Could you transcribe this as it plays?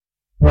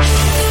Hi,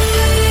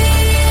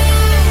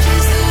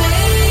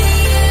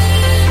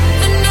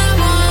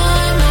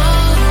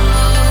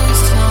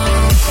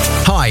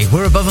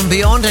 we're Above and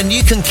Beyond, and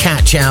you can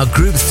catch our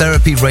group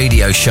therapy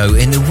radio show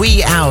in the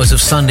wee hours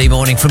of Sunday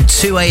morning from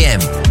 2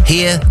 a.m.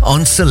 here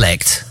on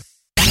Select.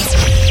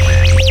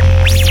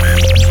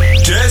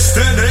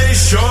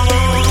 Destination.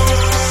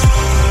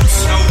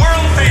 The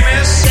world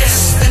famous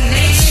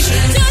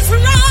Destination. Just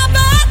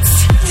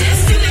Roberts.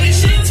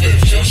 Destination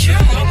with Joshua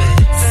Roberts.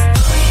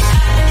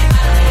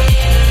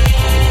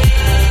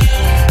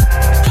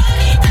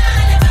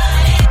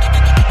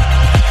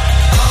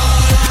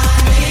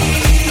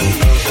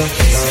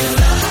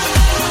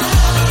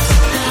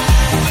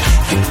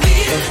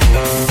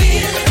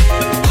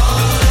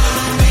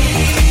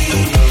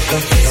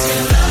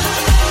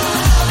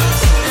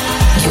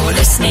 You're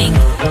listening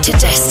to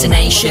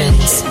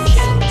Destinations.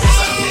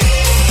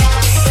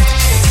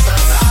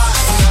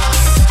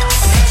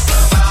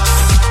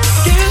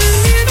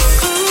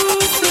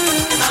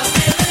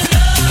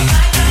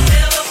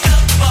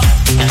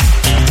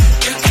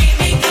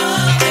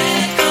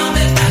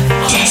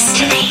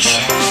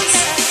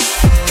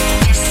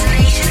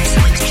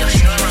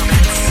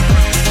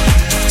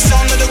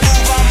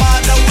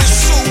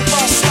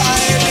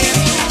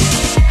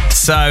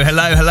 So,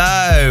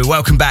 hello.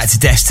 Welcome back to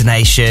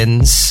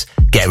Destinations.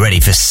 Get ready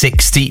for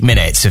 60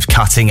 minutes of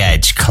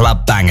cutting-edge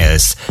club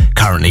bangers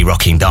currently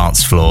rocking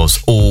dance floors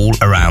all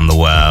around the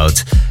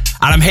world.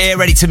 And I'm here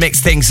ready to mix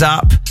things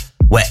up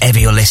wherever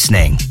you're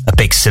listening. A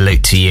big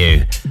salute to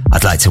you.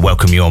 I'd like to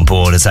welcome you on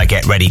board as I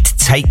get ready to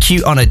take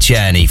you on a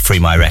journey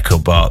through my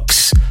record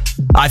box.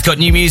 I've got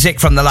new music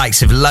from the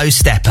likes of Low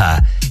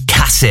Stepper,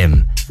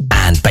 Kasim,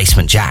 and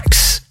Basement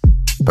Jaxx.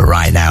 But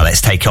right now,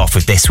 let's take off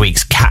with this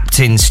week's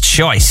Captain's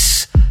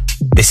Choice.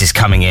 This is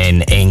coming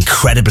in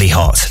incredibly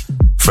hot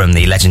from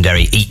the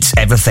legendary Eats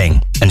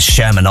Everything and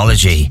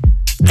Shermanology.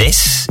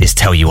 This is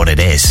Tell You What It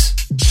Is.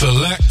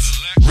 Select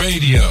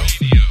Radio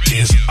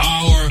is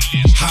our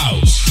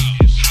house.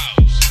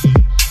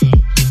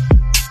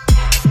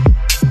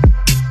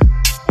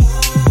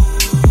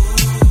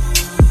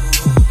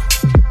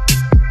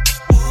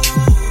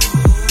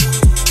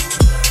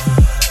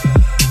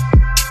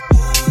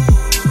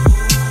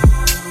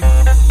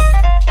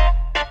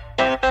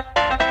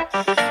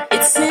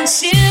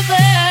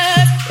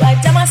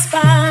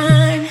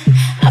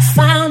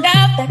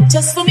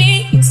 Just for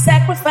me, you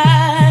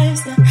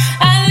sacrificed.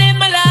 I live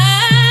my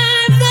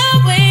life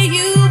the way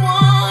you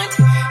want,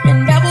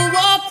 and I will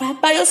walk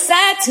right by your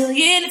side till the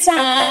end of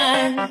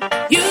time.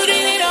 You did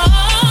it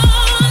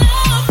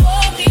all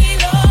for me,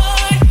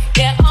 Lord.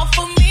 Yeah, all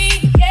for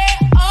me, yeah,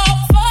 all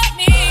for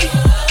me.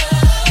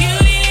 You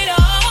did it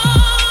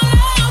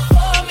all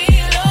for me,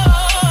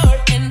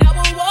 Lord, and I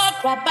will walk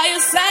right by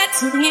your side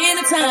till the end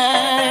of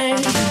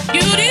time.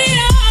 You did it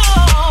all.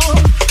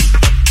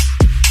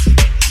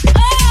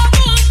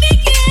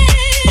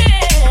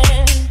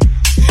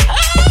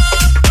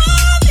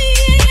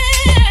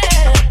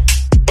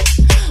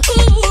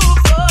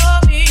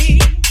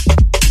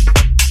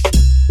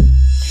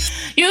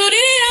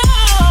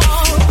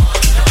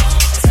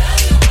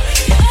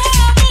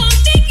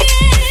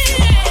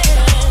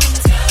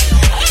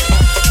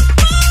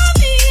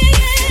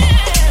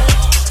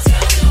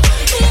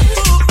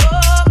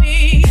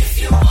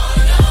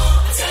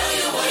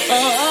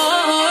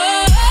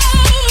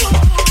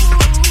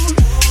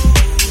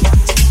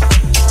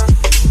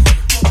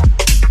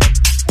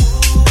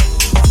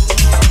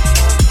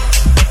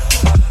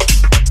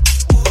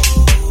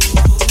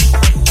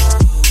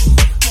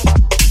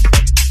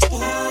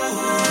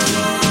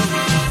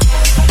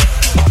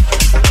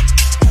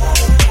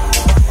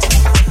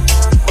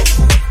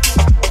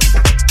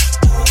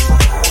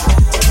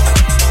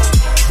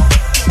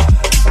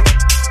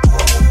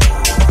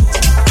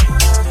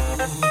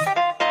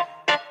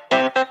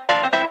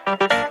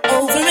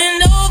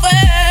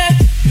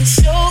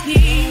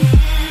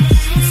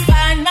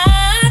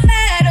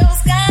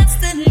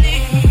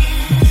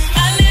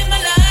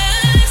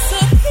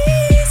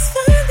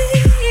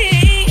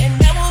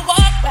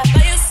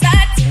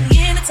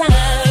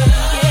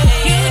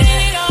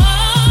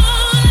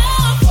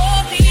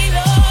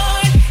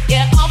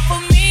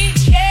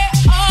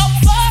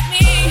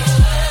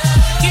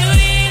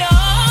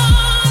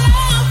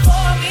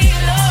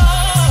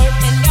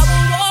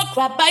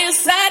 Right by your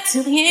side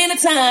till the end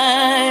of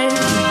time.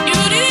 You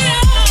did it all.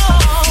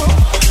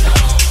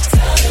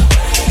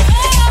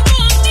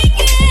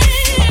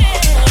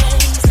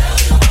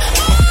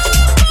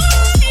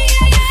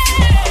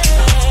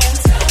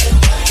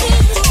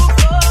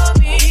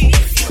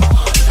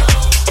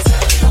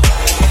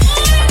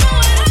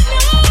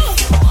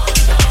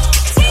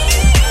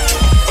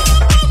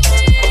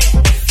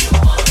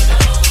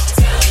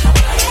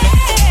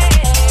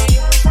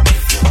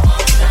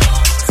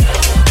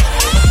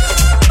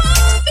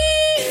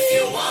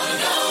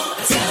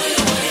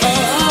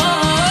 Oh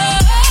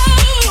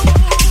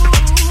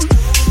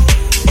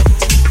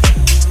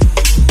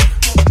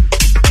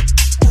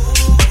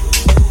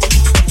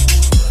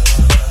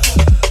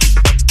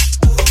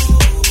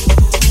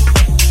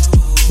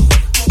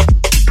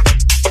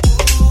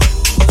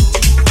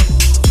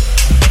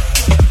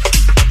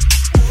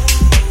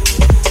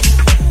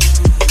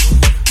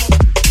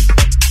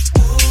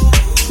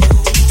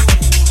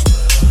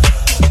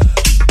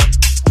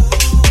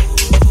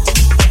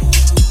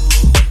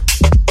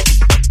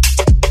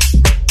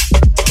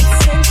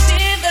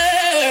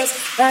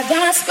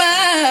my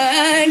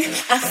spine.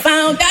 I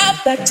found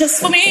out that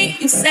just for me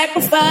you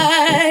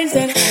sacrificed,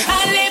 and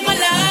I live my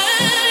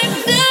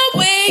life the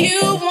way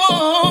you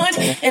want,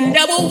 and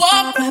I will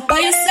walk right by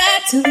your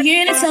side till the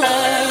end of time.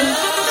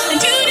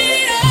 And you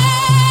did it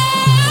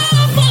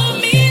all for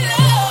me,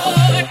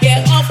 Lord.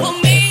 Yeah, all for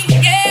me.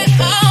 Yeah,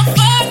 all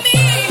for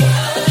me.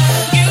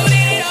 You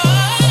did it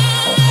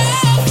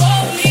all for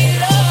me,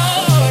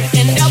 Lord,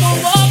 and I will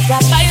walk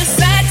right by your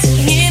side till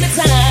the end of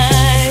time.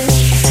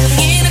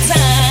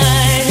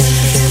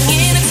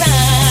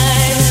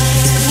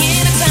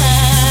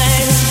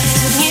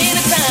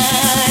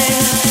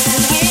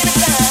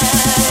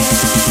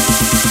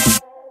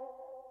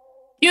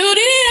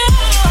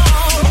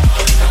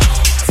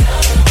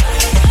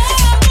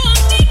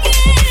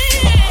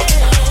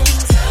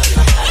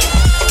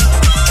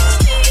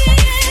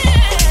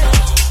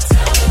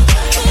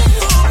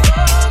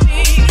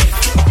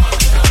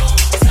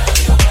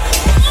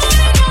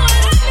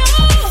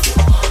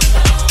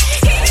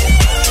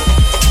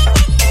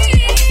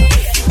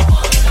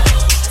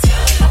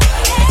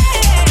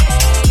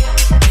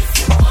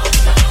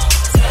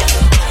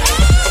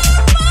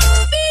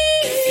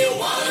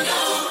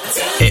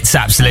 It's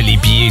absolutely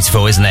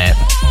beautiful, isn't it?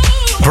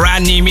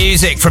 Brand new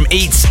music from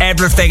Eats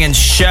Everything and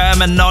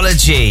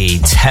Shermanology.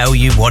 Tell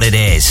you what it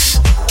is.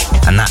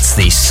 And that's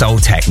the Soul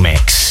Tech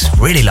mix.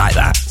 Really like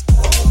that.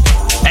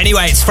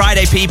 Anyway, it's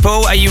Friday,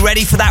 people. Are you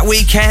ready for that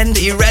weekend?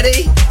 Are you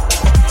ready?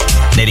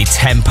 Nearly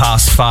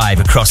 5:10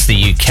 across the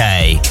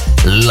UK.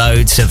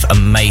 Loads of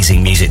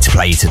amazing music to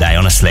play you today,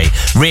 honestly.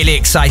 Really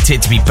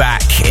excited to be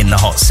back in the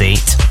hot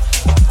seat.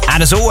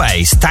 And as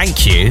always,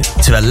 thank you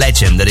to a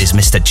legend that is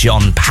Mr.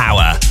 John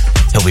Power.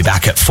 He'll be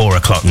back at 4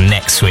 o'clock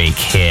next week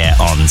here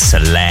on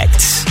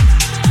Select.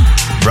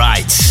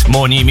 Right,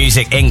 more new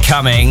music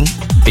incoming.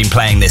 Been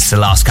playing this the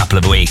last couple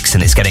of weeks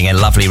and it's getting a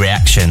lovely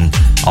reaction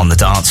on the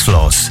dance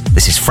floors.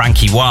 This is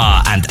Frankie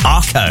Wah and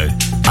Arco,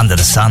 Under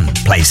the Sun,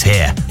 plays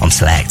here on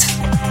Select.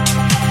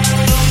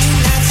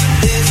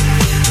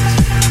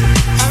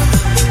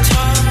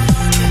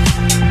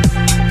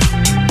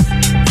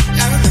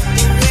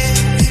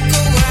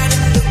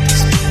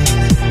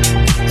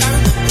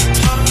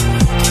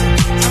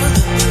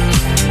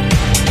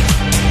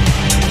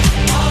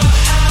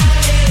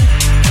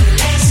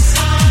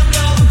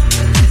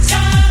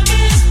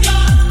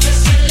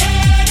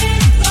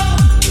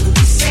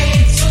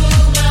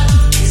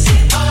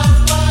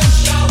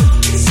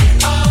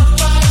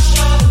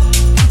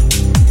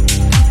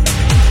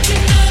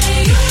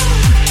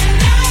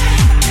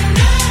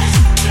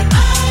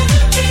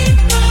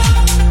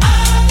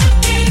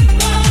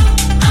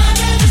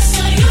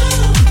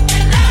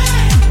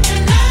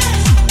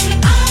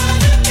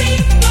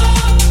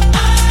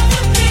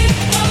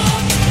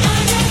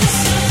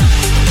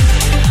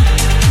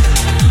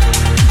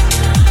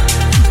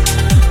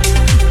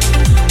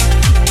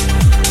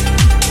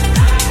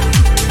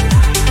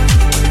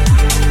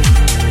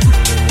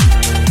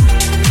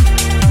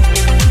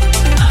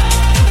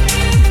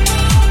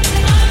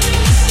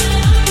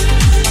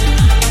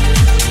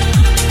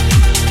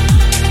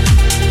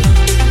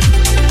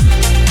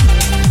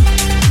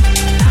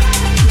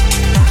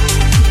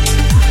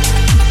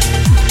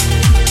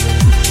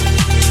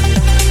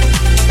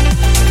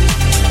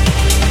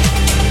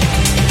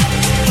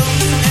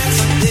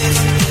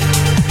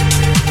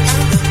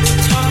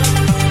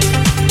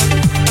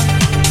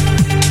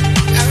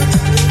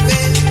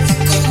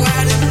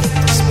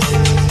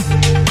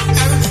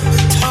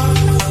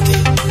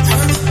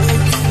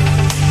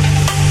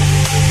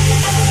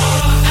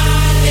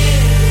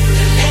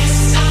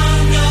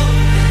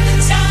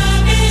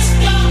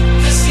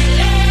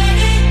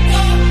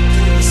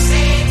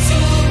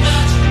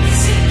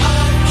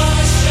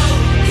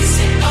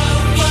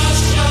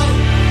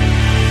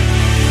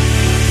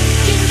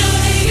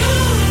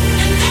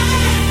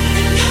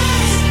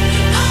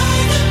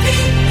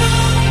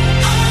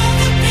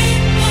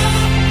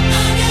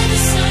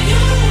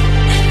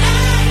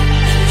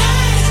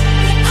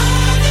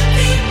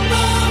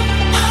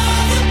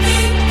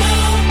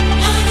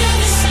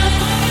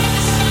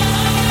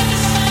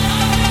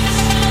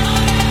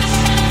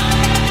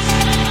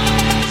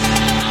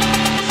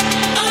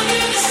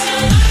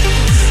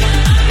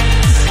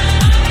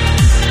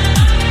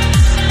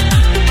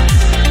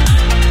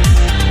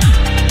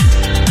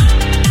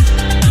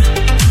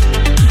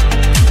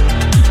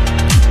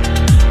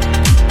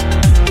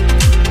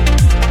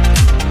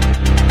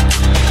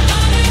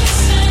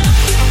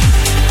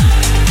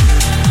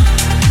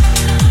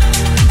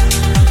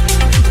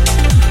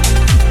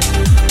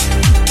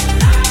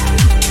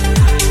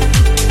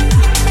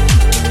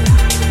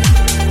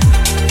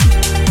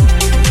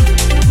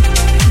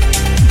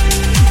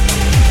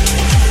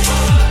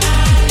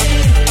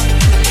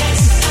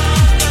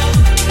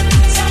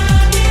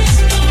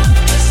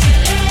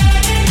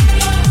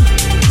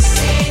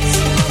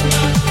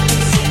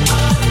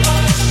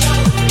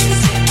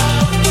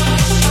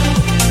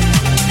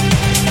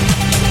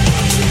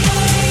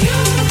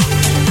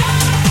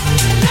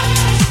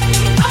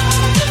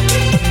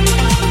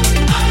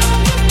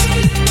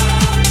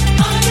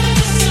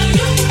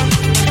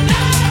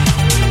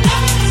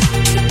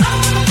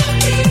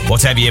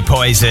 whatever your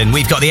poison,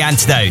 we've got the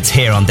antidote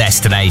here on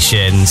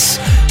Destinations.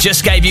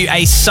 Just gave you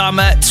a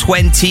summer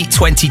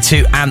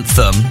 2022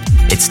 anthem.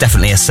 It's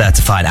definitely a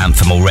certified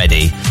anthem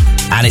already.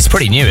 And it's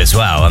pretty new as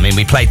well. I mean,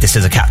 we played this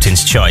as a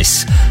Captain's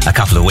Choice a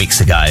couple of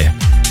weeks ago.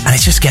 And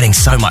it's just getting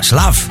so much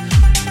love.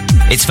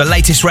 It's the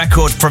latest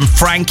record from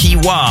Frankie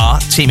Wah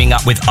teaming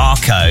up with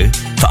Arco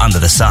for Under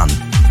the Sun.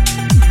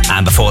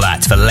 And before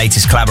that, the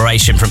latest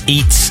collaboration from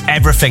Eats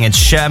Everything and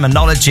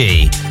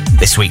Shermanology.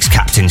 This week's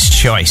Captain's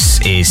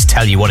Choice is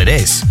Tell You What It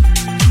Is.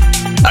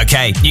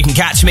 Okay, you can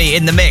catch me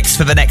in the mix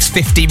for the next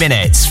 50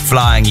 minutes,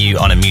 flying you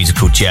on a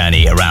musical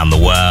journey around the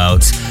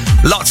world.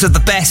 Lots of the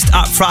best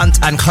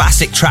upfront and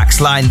classic tracks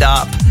lined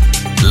up.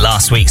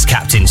 Last week's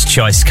Captain's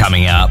Choice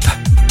coming up.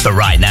 But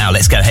right now,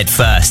 let's go head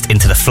first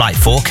into the flight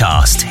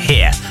forecast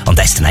here on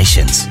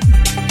Destinations.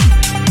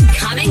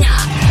 Coming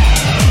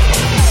up.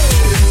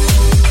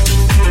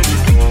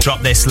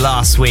 Dropped this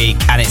last week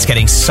and it's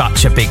getting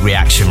such a big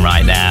reaction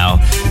right now.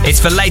 It's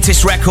the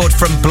latest record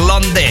from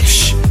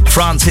Blondish,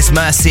 Francis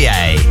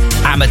Mercier,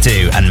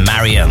 Amadou and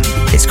Mariam.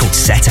 It's called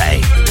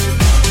Sete.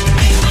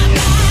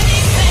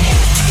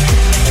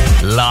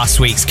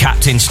 Last week's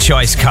Captain's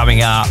Choice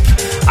coming up.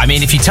 I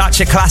mean, if you touch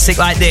a classic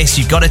like this,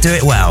 you've got to do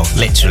it well,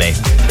 literally.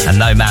 And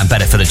no man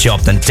better for the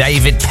job than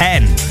David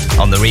Penn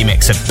on the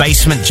remix of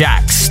Basement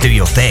Jaxx, Do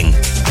Your Thing.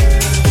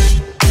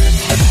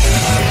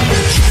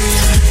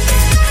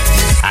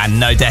 And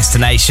no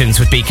Destinations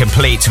would be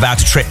complete without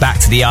a trip back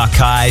to the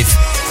archive.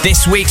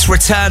 This week's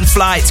return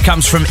flight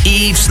comes from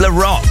Yves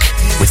Larock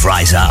with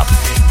Rise Up.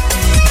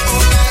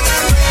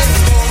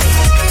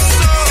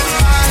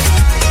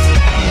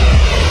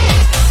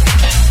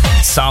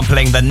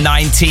 Sampling the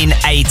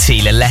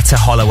 1980 Loletta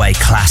Holloway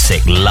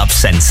classic Love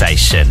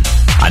Sensation.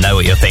 I know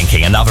what you're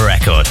thinking, another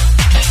record.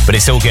 But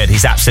it's all good,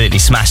 he's absolutely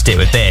smashed it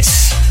with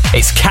this.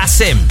 It's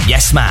Kasim,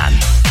 Yes Man.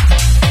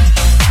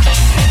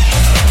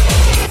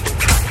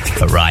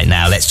 But right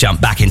now, let's jump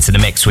back into the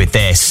mix with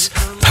this.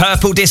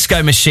 Purple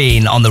Disco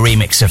Machine on the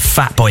remix of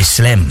Fatboy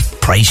Slim,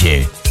 Praise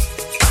You.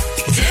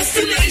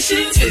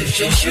 Destinations with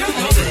Joshua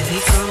Robert. We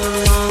come a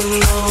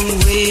long, long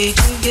way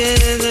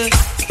together.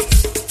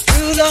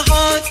 Through the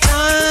hard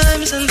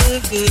times and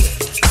the good.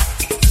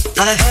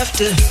 I have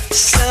to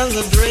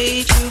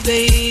celebrate you,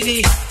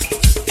 baby.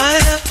 I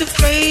have to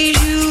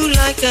praise you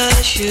like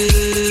I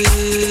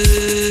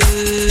should.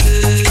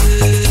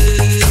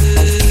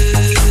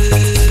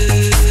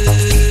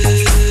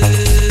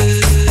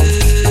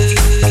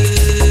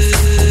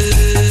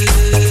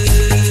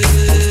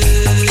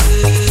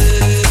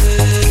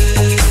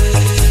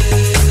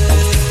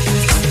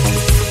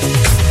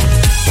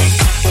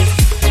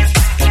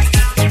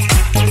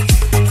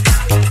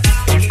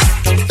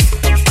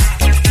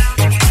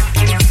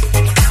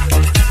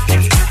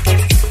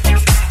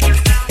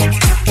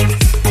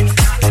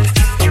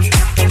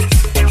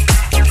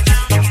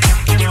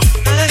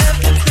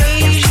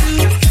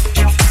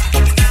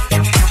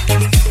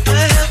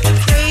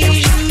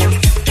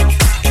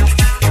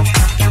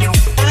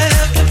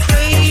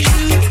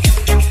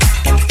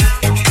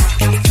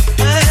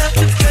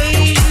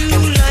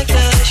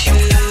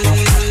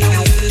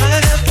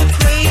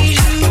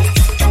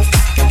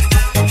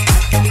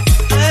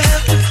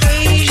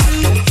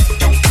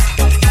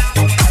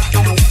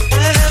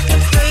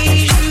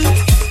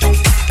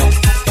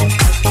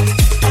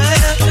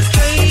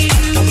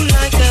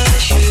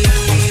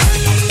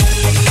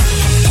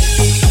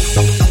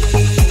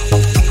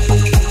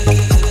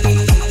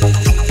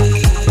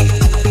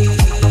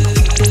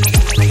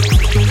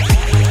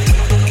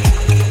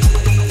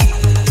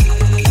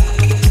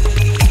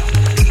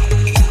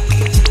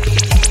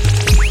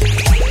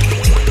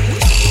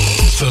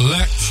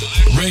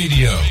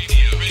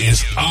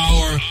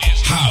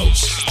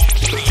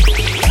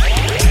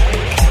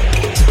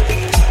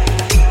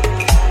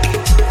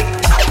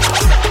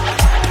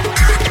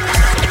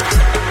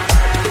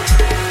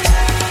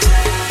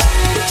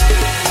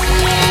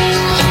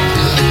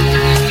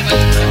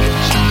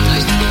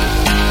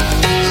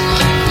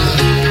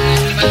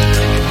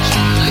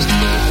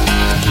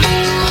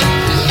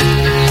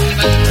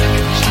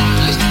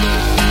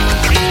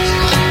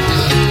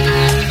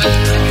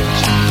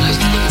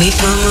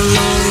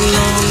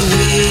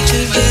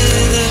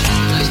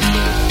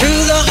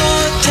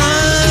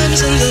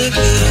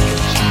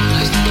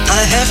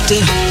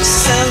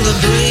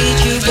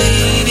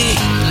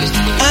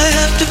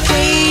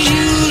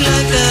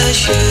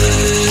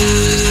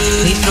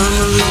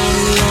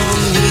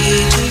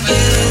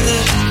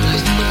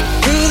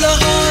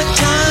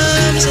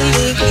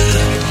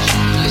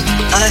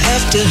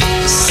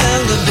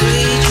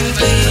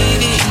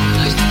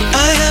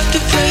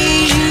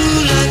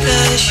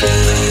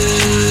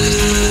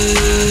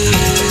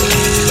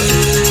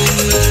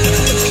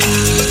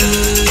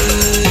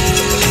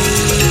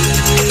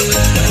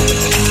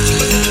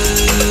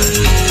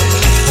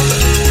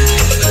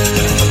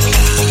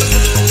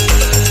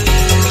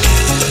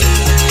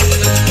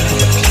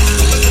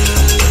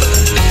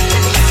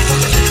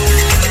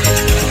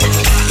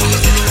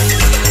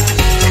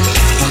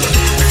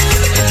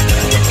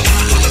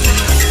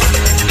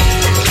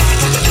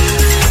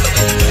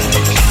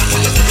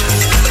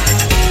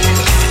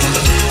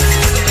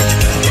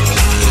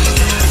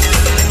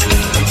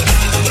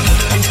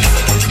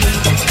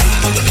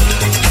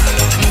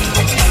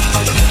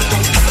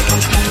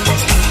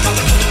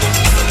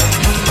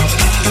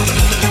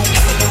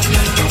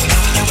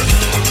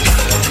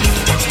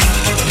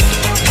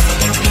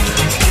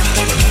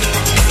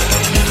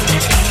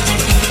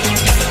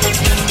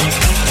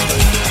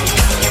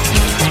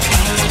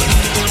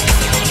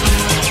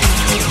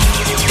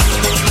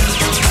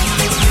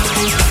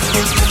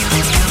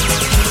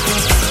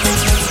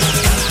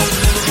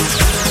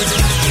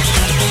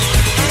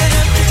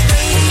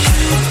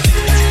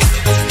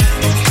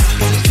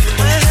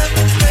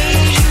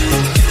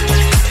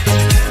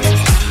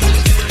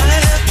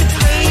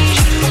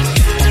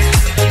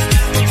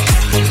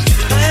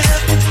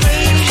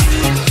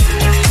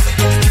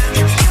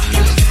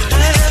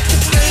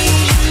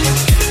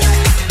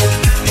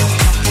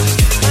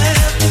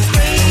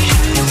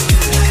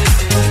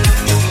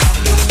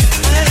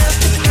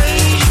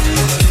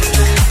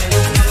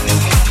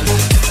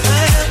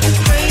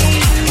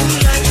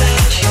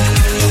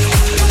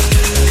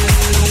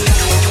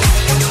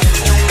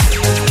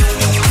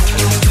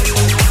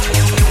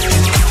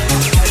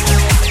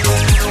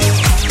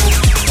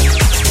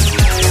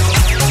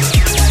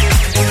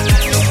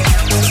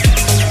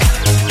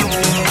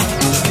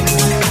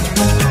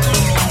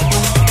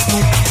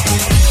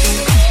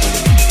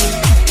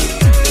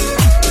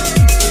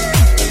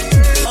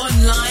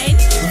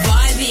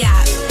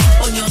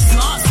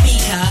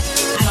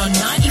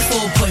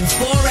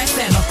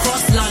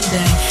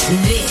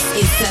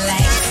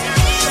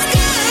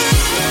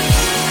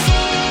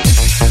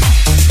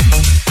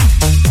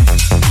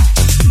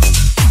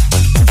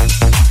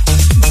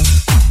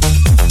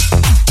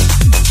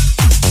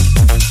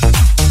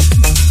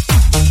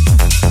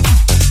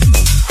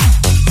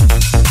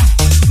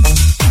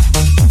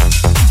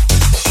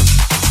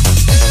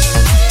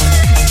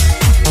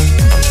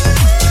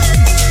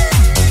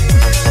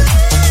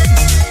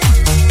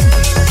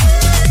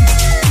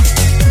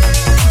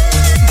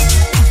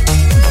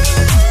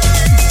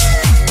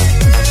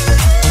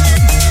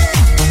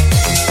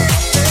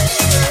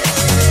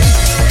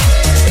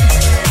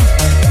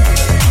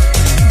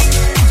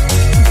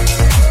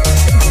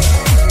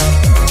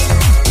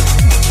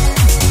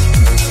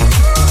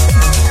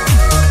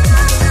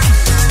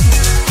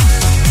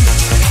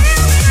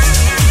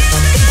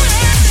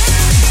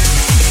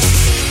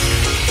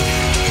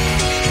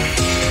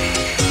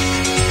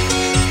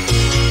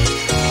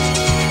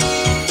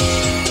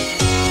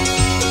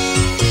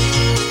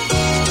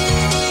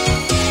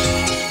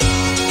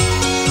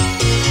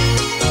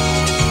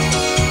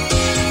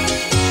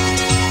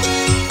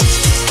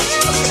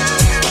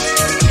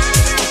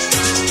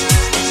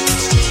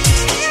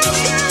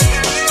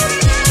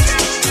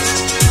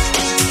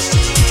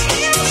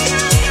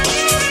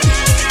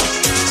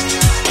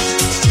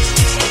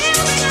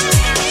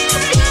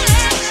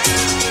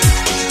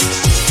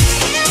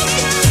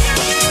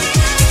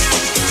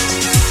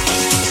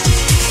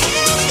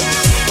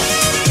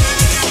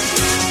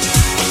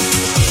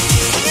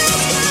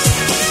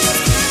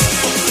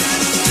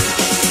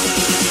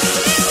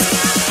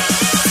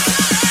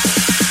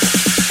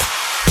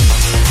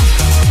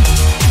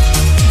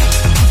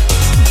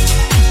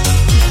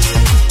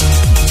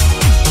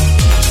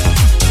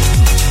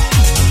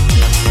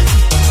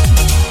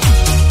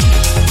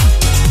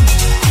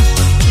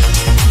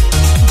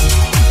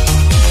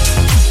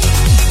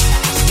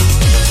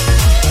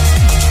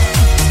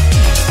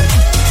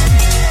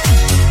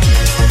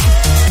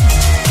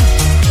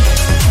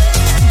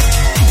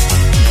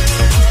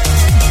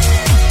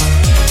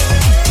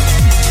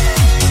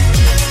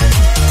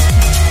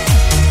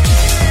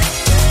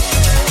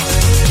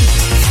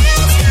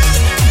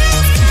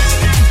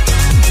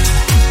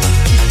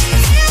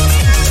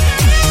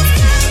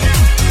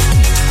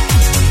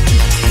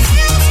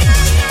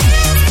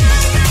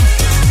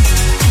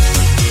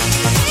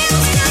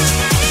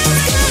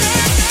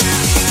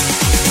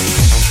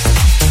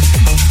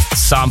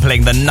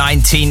 sampling the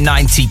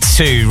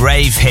 1992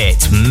 rave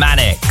hit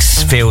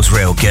Mannix, Feels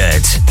Real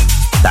Good.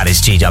 That is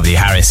G.W.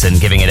 Harrison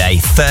giving it a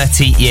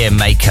 30-year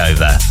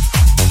makeover.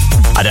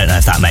 I don't know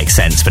if that makes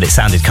sense, but it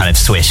sounded kind of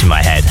swish in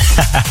my head.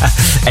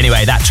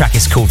 Anyway, that track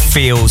is called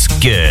Feels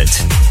Good.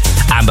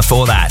 And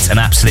before that, an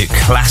absolute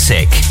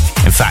classic.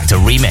 In fact,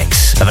 a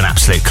remix of an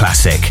absolute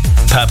classic.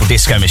 Purple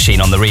Disco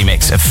Machine on the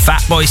remix of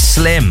Fatboy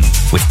Slim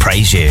with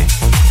Praise You.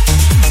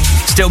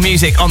 Still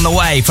music on the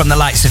way from the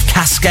likes of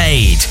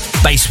Cascade,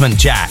 Basement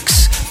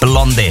Jaxx,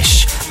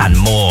 Blondish, and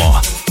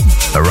more.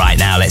 But right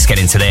now, let's get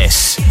into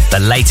this. The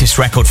latest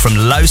record from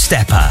Low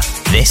Stepper.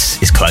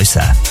 This is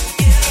Closer.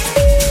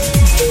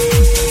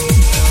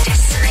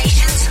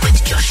 Destinations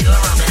with Joshua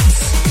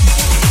Roberts.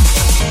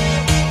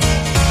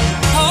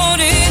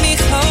 Holding me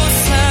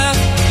closer,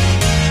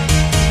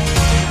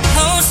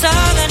 closer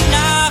than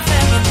I've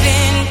ever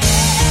been.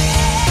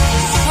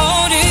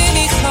 Holding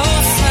me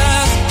closer,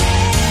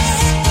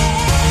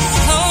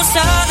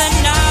 closer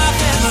than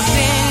I've ever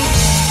been.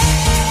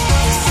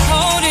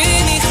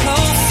 Holding me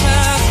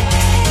closer,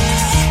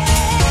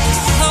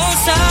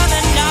 closer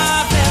than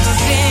I've ever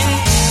been.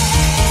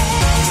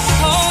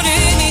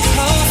 Holding me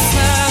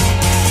closer,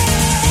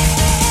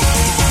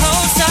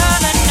 closer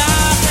than I've ever been. Holding me closer, closer than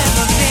I've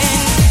ever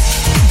been.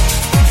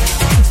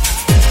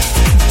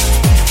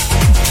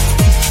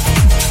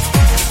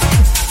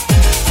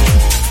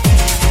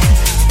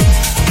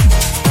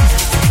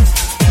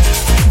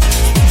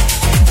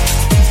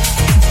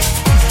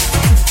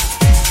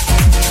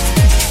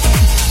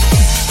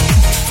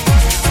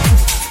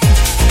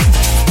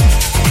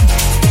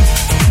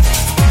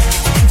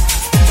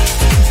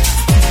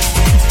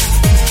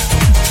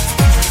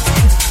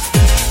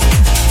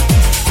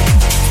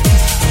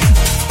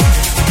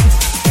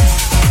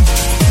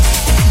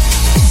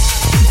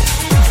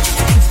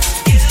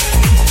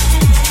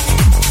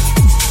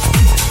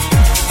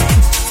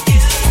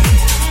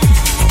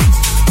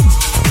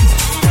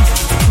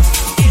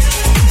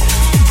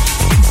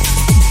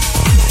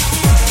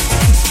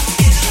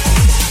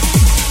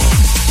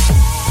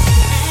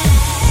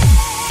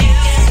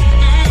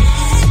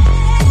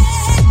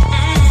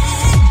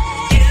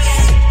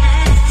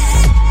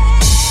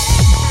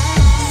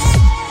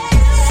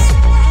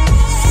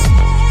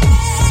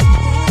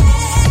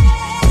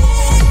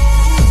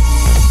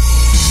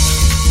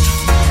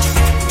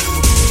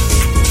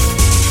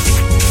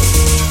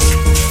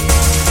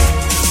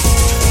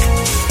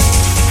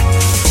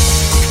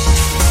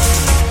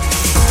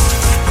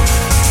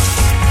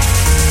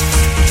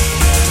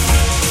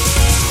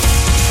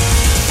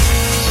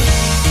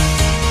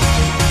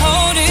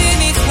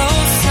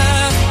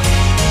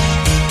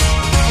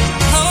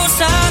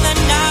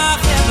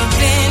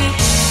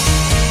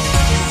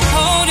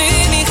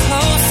 Holding me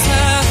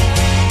closer,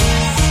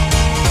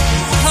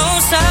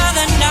 closer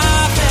than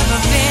I've ever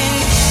been.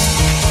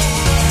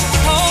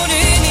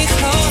 Holding me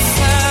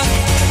closer,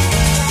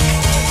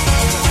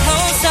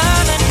 closer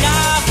than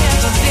I've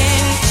ever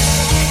been.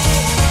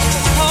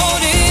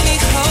 Holding me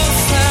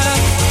closer,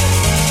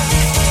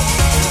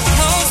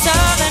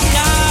 closer than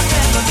I've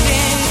ever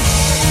been.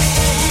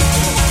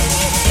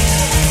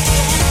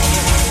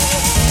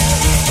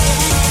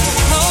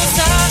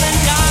 Closer than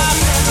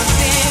I've ever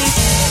been,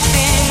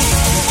 been.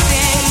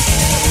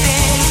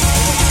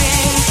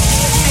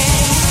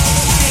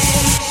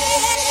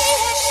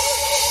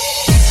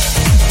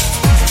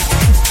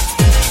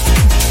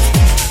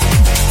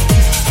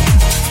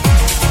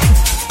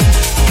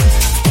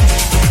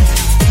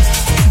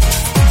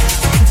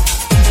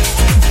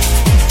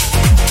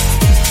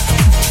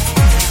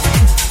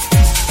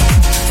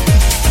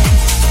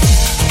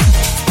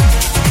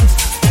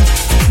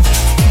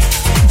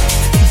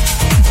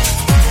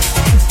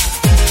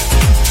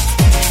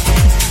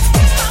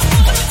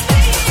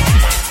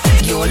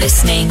 You're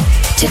listening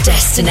to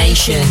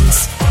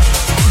Destinations.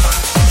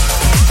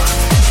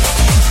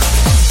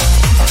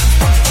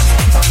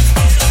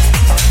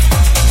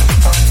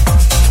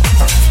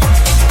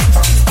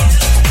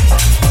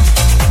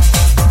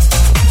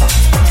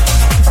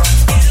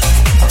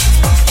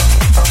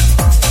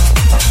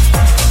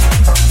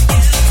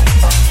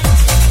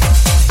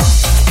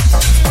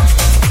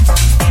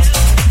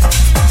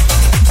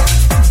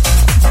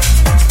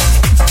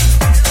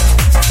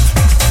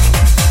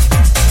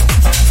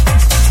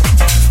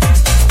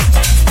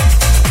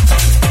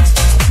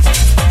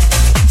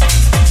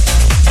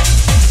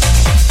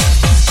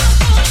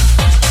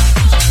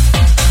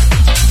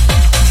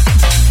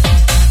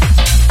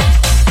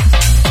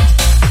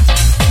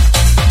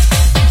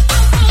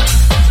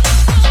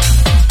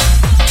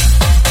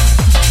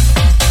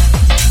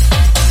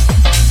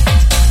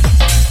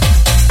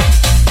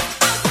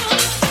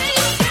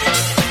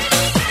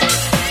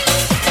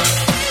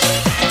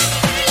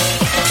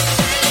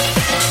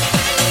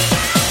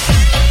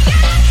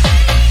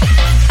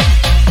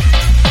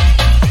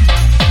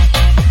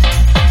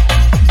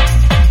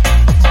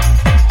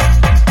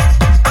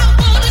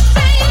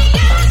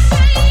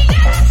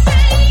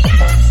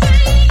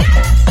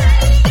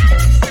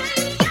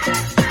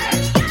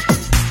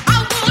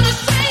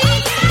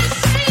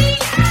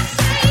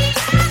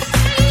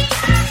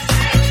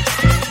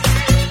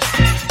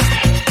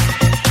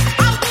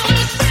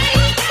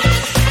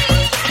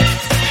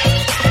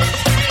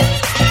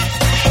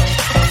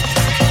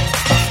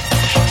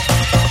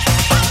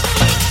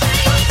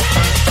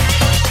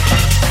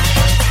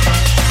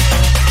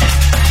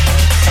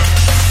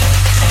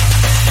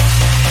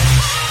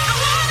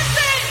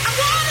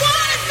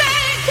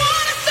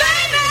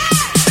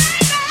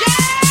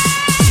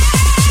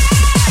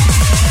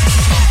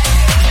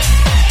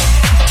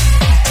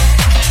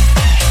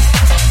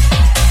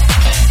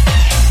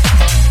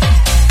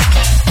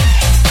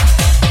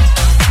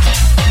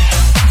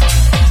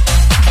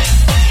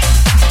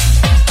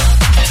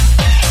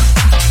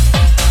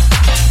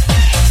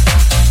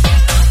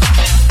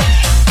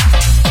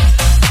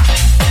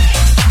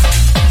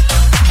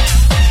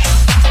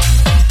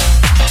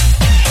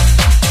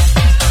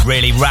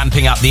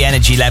 ramping up the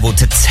energy level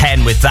to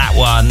 10 with that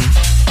one.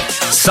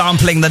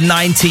 Sampling the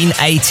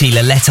 1980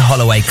 Loletta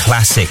Holloway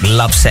classic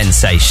Love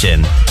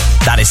Sensation.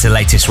 That is the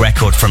latest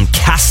record from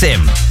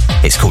Kasim.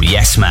 It's called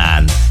Yes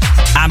Man.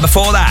 And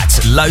before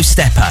that, Low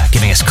Stepper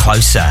giving us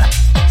Closer.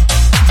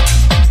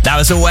 Now,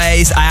 as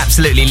always, I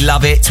absolutely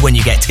love it when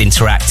you get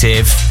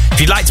interactive. If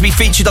you'd like to be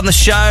featured on the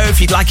show,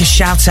 if you'd like a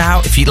shout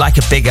out, if you'd like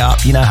a big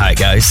up, you know how it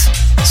goes.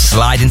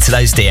 Slide into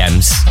those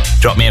DMs.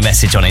 Drop me a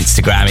message on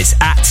Instagram. It's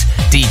at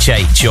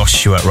DJ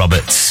Joshua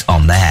Roberts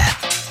on there.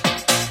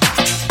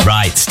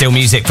 Right, still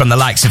music from the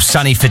likes of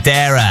Sonny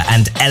Fodera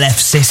and LF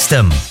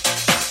System.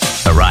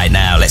 But right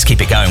now, let's keep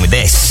it going with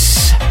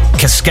this.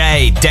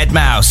 Cascade,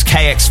 Deadmau5,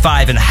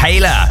 KX5 and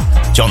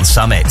Hayla. John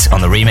Summit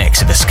on the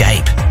remix of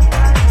Escape.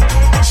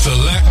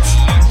 Select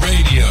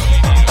Radio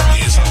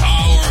is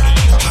our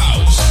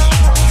house.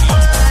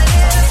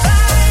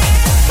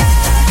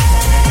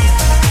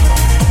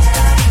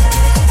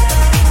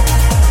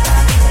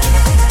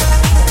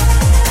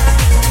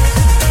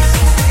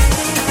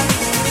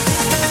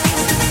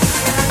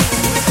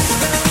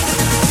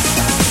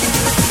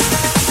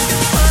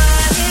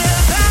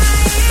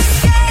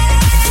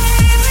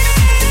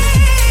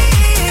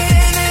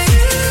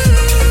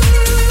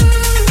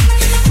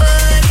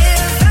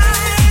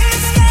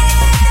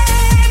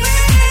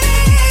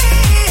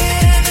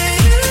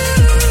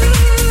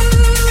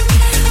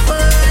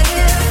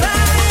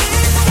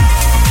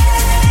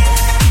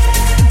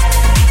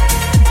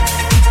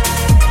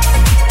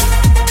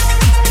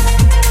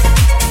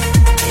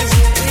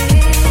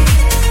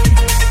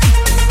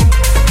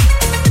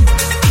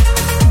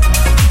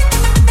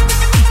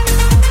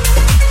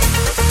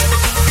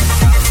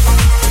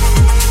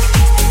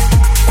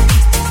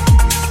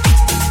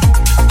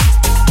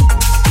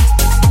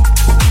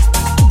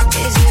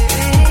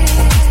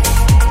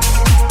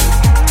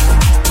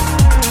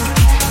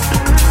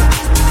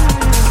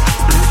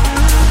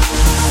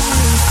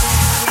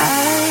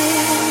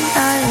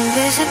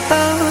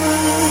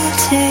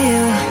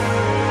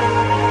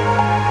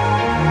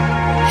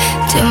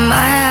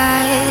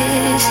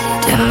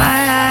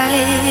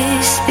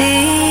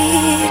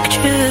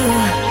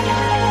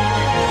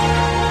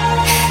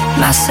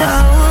 My soul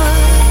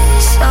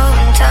is so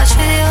in touch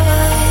with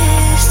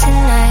yours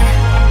tonight.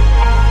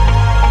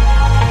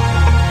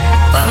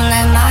 Won't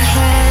let my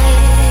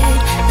head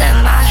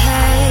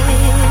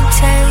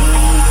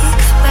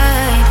take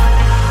flight.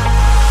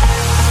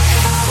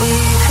 We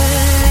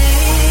could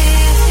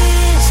leave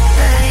this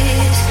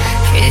place,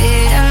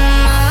 freedom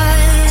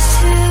ours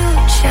to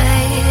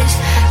chase.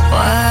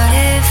 What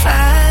if I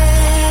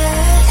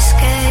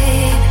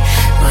escape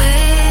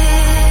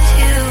with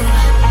you?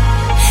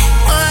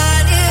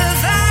 What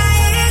if I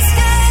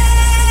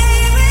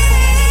escape with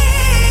you?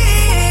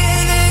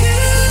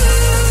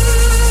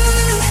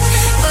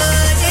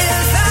 What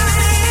if I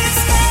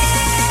escape with you?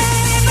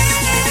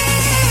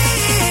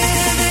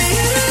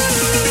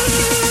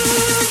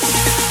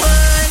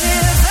 What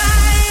if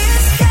I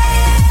escape?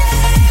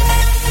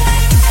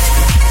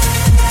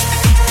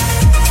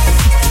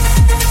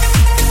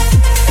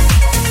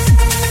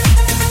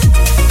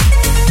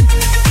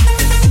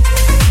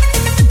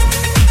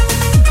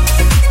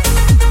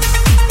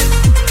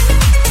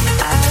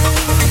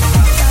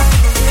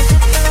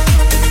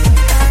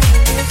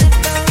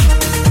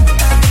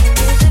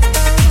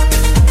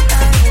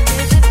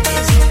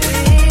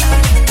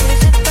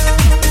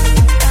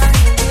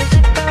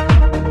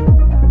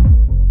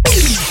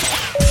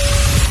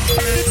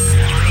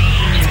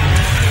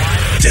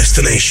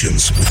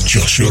 Destinations with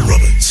Joshua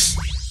Roberts.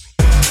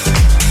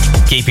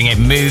 Keeping it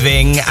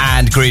moving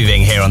and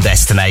grooving here on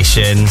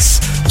Destinations.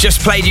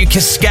 Just played you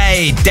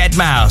Cascade,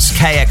 Deadmau5,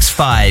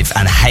 KX5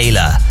 and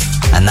Hayla.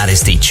 And that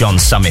is the John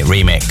Summit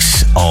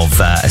remix of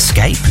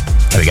Escape.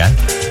 There we go.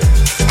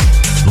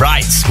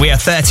 Right, we are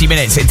 30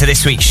 minutes into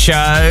this week's show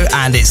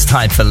and it's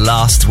time for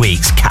last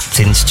week's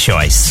Captain's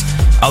Choice.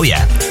 Oh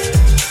yeah.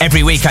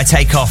 Every week I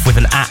take off with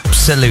an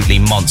absolutely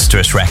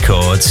monstrous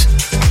record.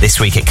 This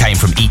week it came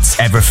from Eats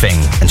Everything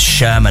and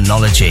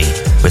Shermanology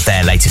with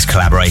their latest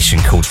collaboration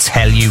called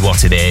Tell You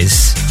What It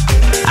Is.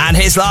 And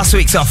here's last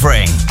week's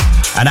offering,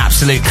 an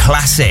absolute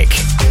classic,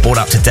 brought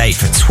up to date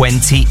for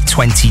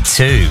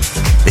 2022.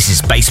 This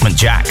is Basement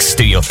Jaxx,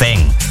 Do Your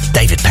Thing,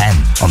 David Penn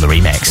on the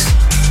remix.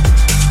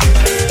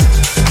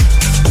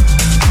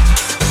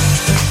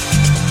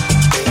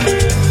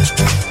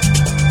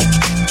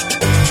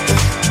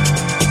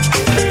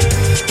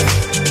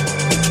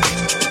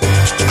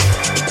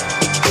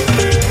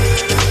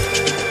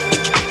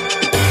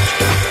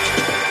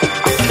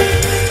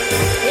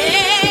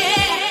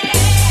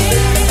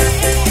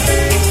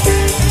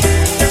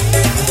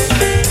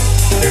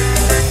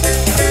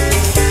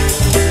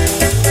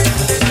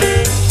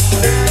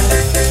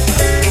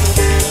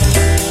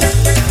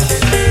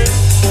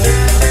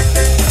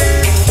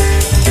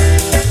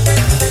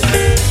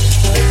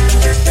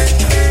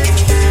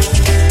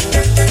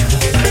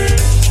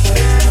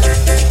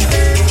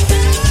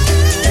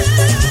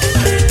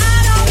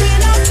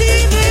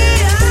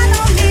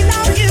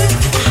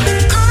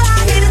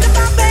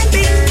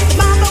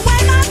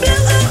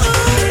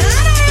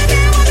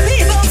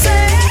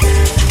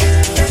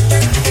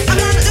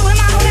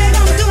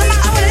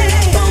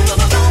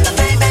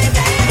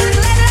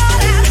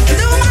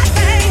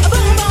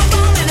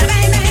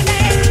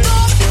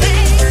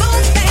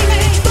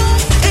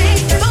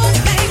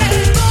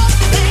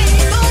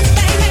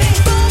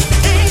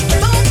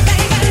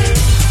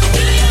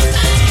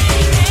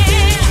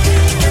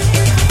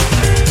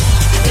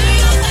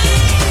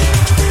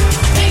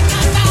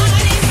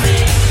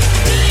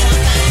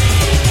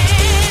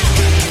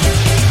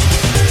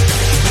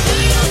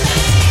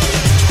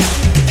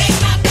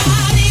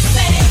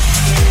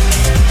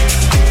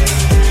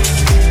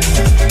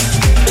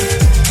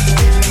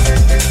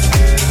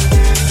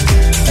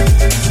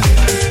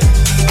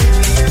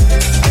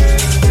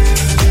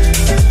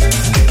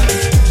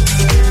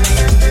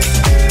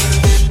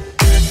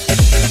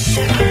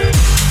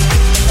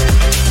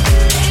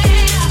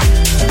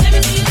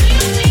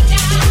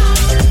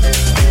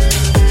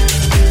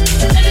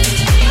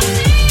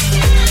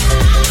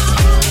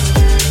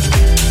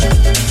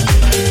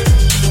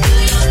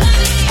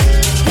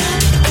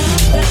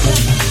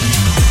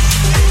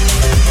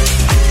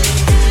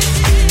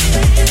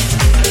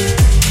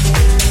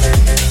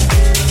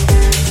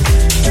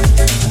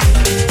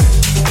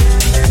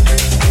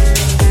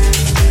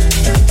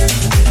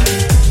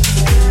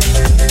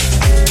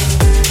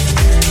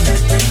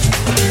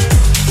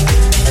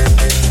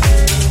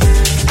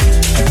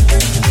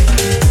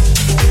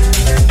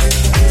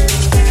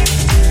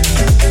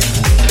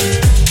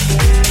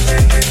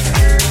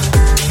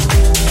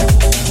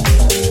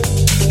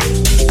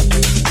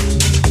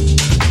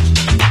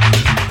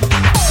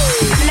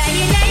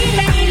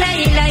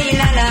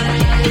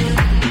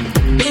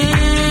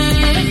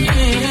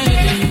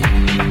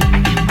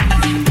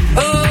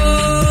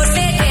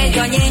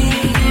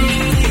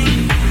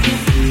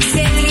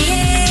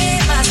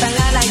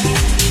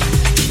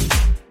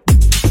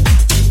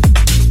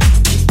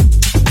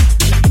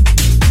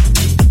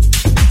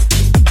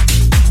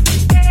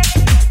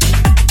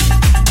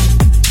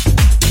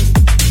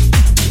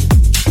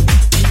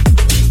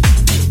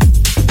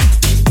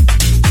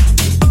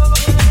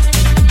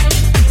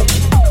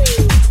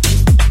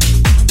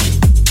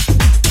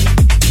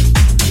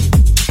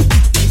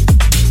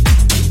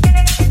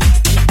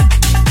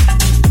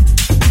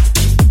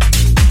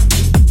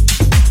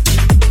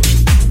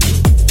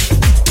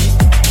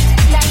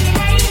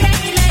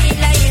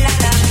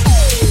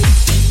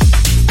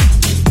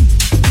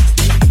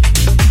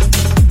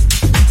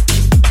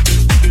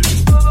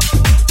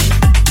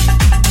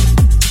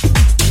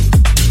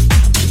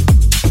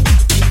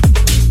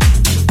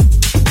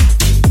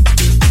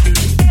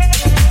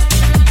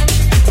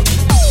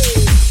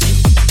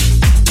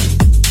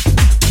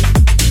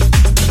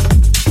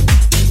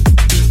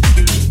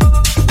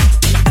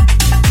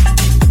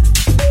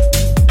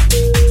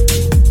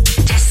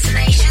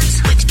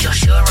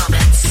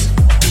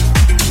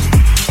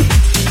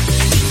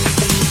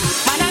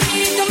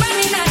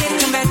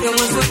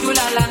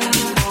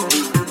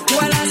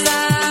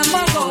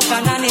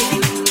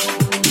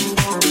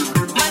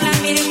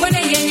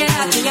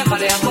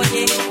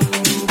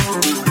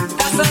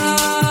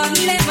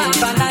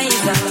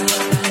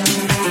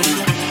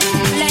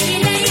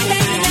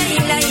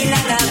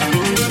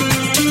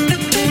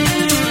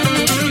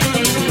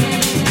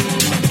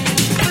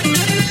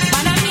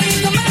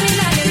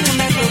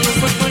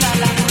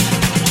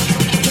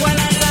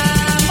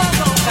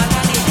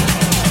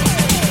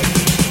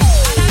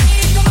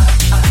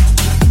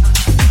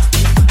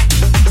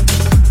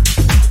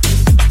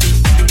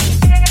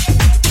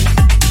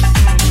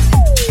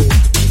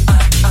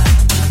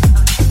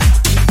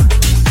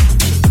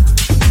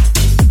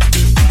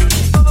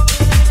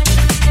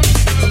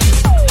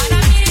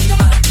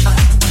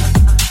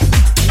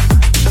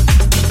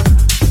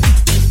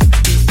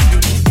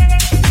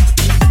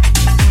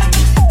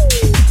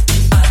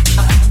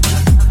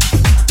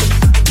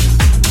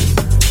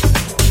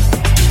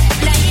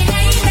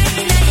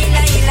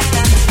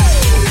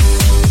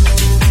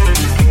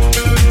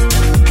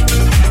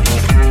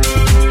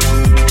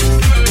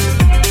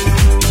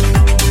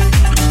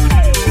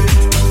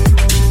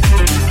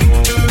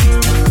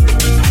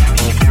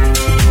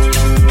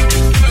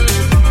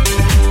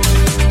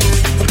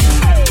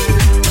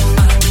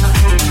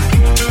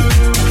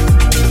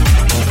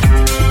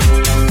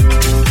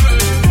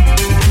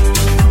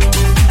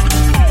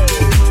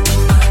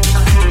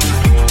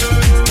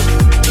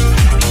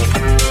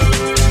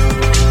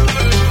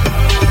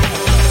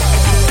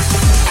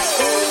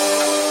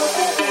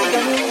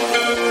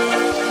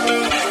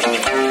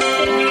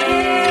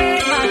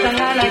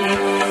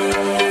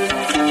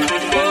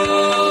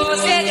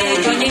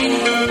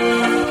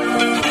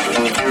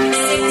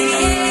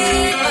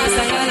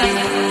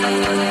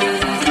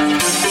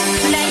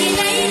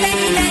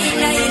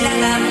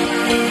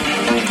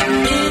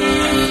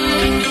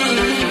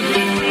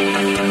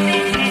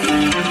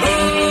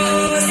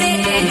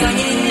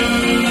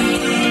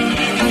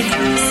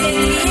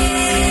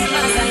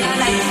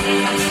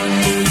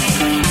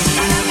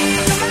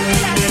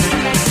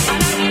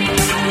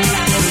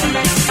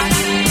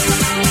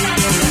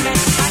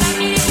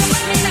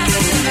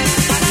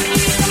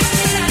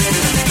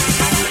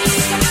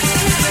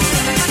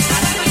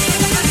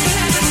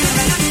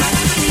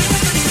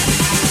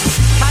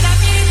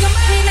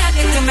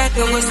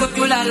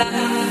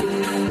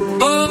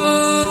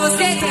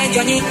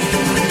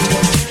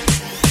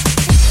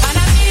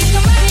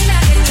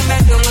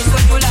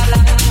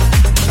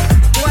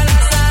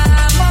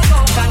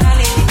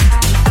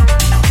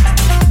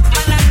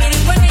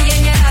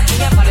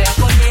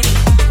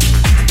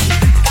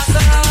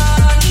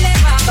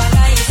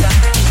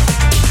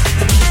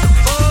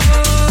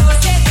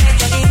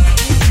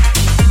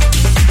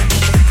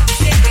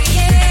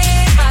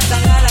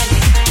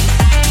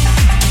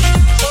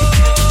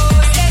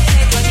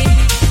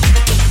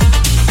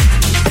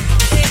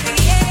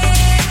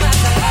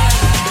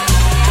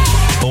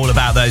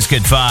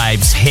 Good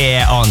vibes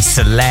here on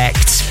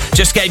Select.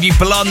 Just gave you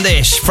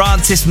Blondish,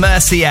 Francis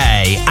Mercier,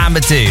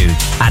 Amadou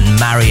and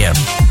Mariam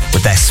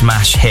with their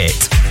smash hit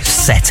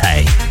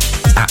Sete.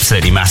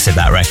 Absolutely massive,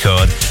 that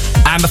record.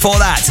 And before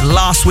that,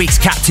 last week's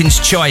Captain's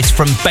Choice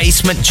from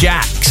Basement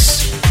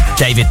Jaxx,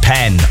 David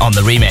Penn on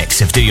the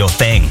remix of Do Your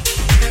Thing.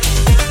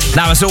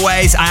 Now, as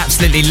always, I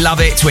absolutely love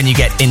it when you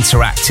get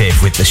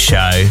interactive with the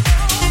show.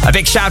 A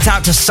big shout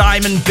out to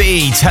Simon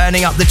B,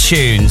 turning up the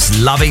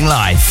tunes, loving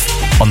life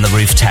on the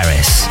roof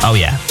terrace. Oh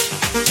yeah.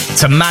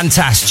 To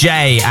Mantas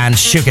J and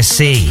Sugar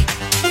C.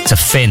 To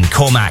Finn,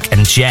 Cormac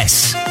and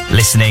Jess,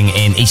 listening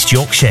in East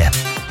Yorkshire.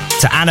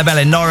 To Annabelle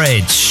in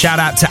Norwich, shout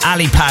out to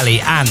Ali Pally,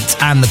 Ant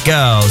and the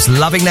girls,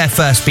 loving their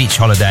first beach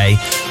holiday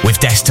with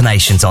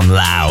Destinations on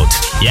Loud.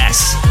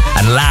 Yes,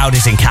 and Loud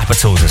is in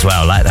capitals as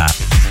well, like that.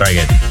 Very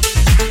good.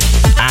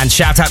 And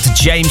shout out to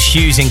James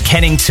Hughes in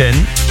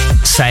Kennington,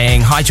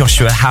 saying, "Hi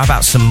Joshua, how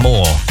about some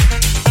more?"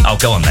 Oh,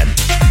 go on then.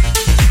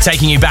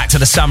 Taking you back to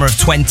the summer of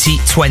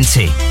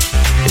 2020.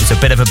 It was a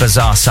bit of a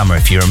bizarre summer,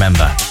 if you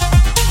remember.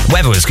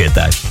 Weather was good,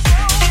 though.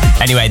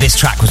 Anyway, this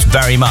track was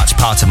very much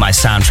part of my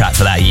soundtrack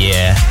for that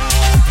year.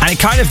 And it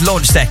kind of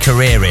launched their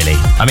career, really.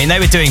 I mean, they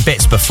were doing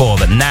bits before,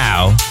 but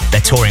now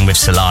they're touring with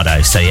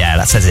Solardo. So yeah,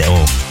 that says it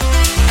all.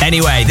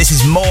 Anyway, this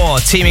is More,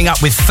 teaming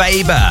up with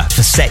Faber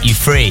for Set You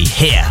Free,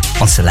 here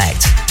on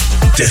Select.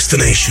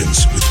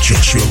 Destinations with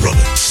Joshua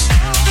Roberts.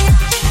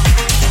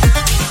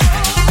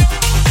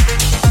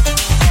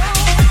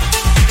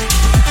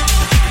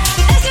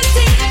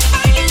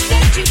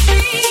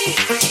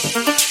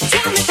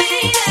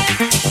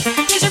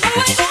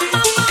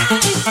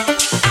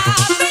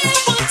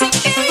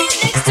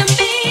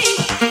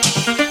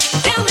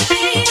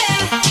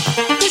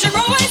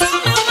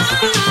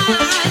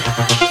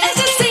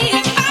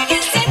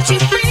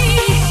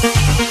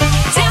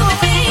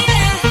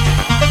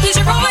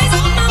 You're always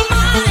on my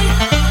mind.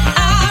 I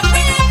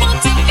really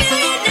want to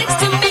feel you.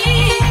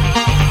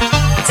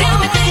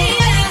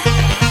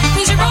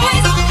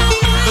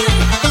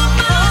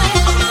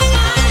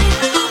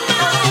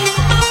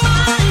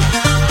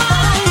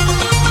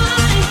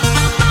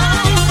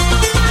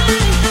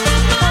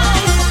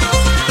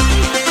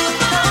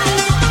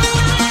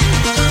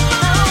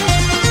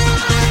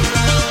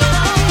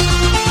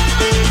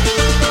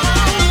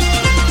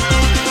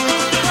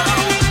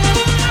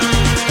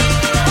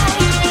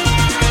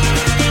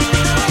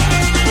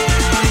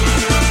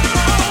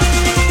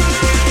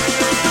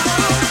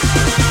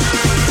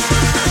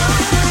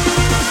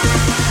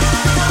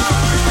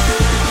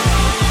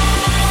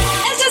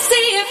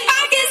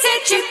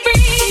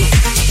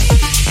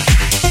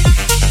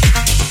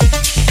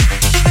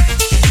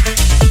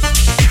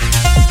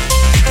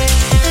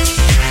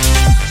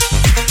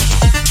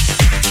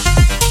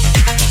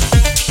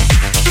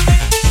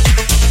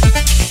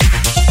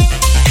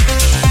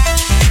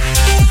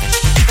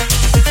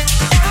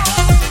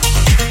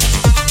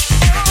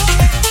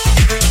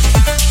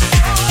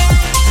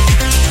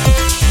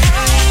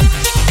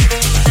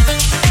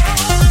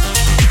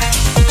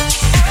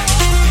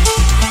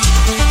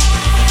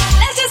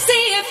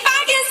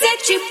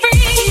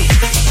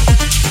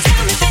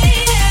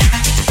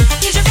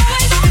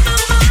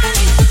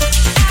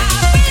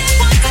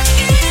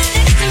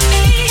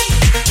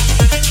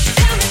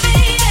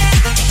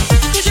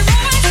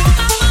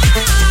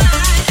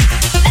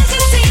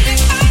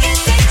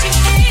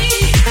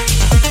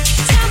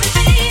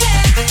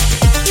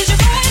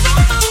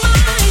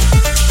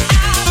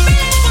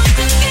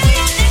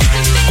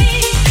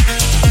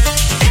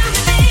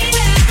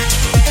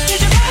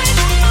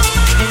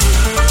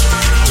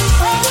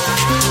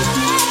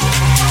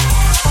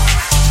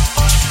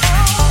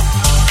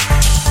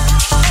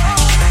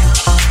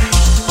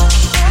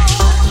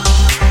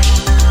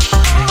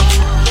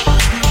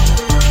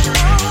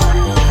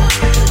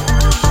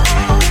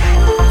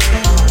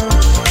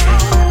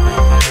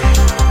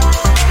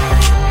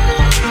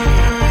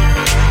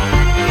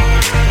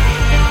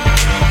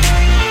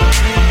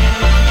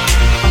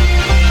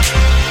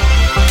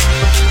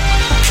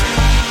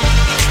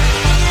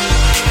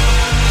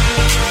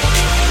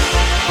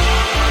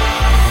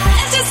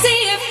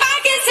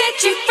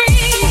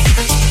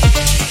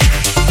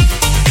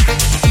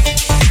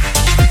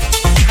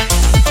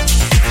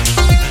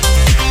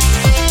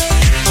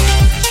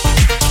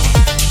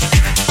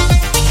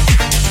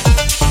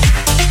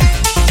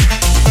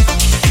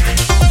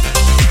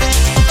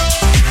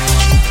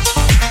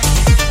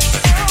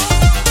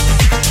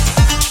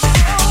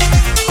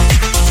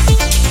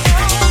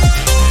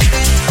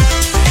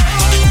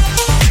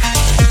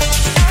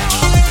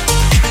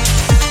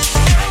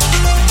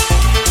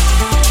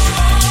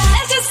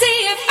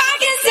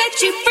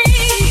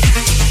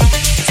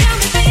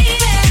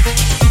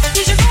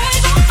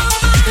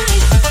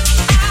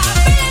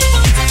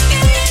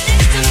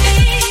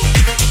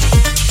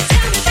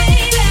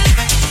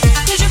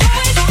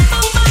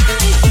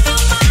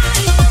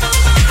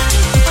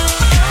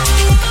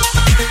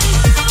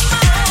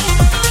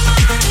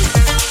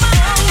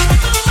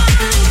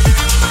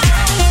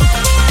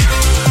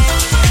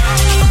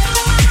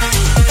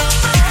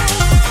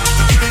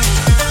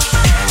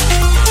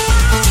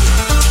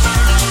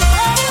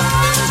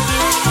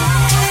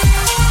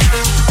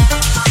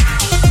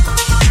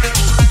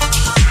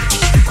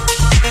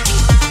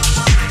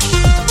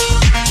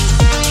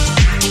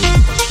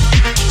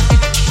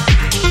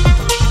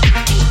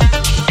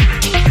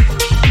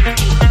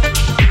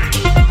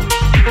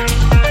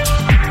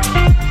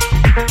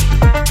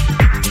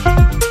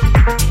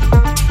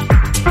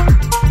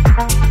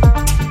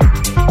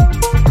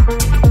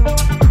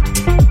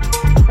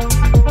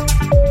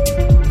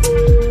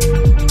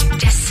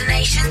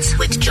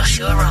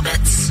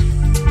 Roberts.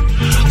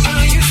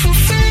 Are you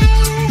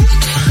fulfilled?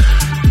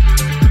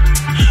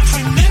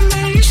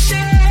 Remember you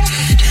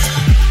said,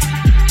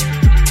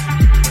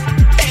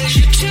 as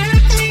you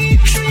took me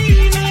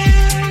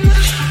dreaming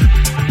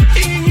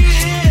in your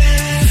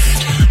head,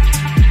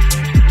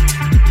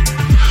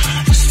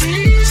 was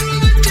these are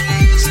the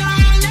days I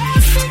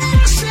left for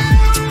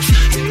myself.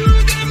 You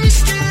got me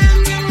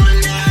standing when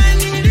I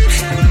needed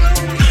help.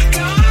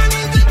 Gone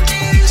are the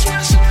days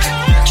when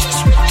subconscious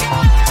would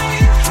guide me.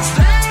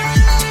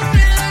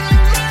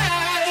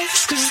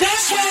 Cause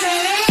that's what I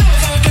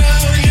love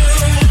about you.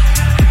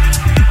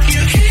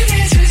 You keep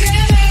me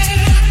together.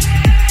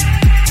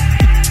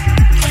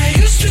 I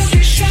used to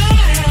be shy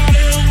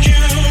around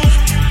you,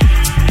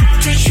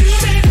 but you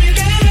make me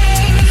better.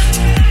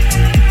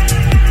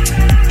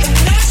 And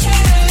that's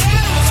what I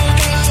love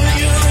about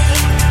you.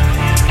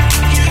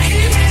 You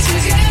keep me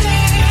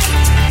together.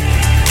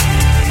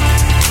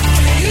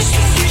 I used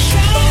to be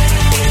shy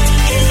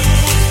around you,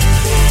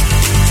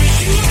 but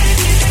you make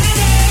me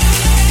better.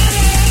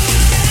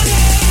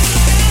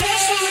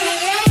 That's what I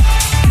love.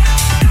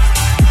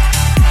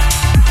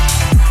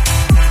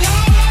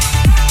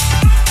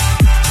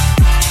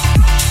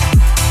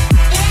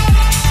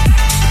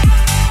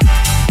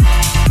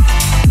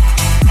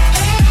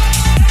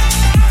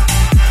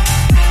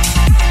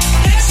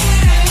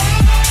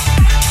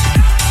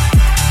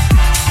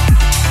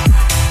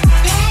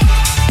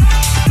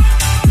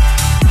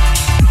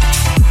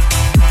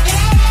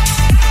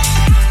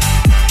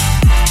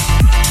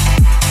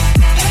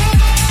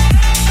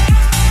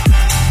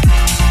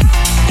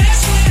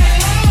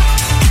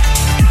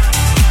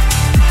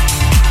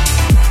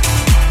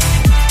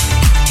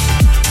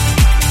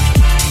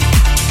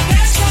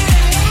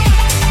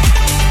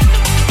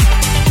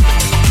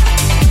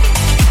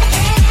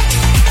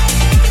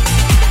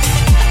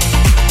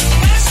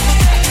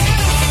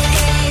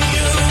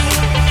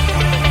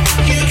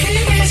 You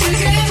keep me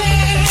together.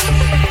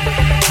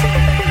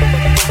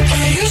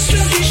 I used to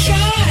be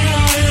shy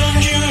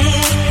around you,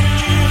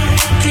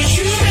 but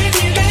you make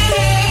me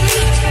better.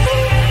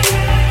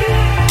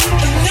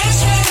 And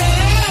that's what I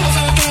love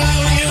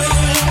about you.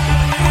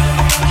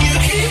 You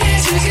keep me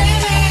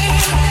together.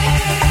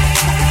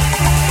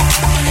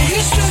 I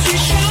used to be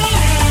shy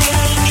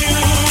around you,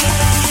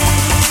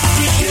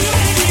 but you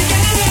make me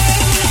better.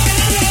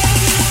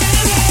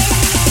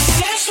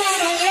 That's what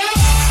I love.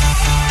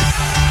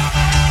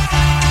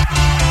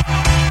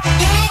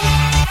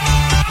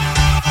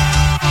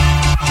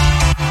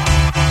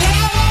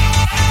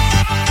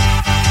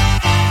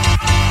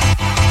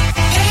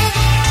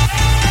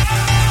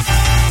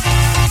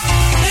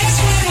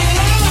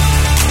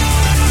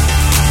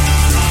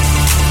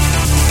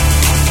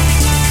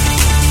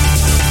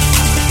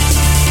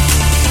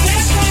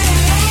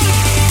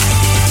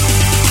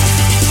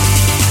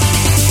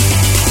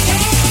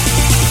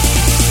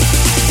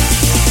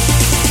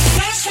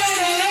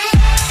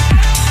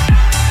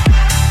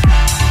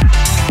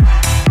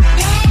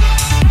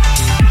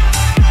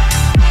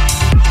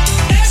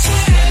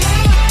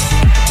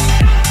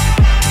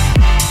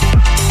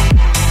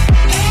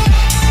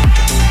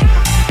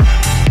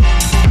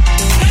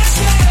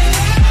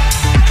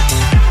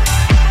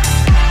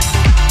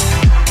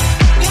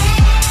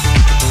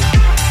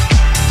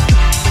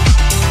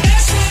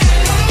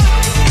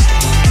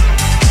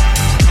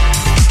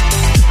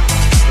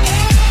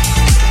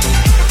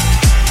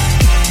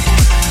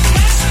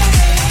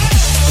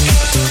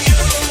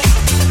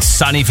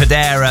 Sonny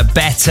Fodera,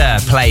 Better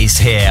plays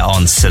here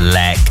on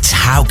Select.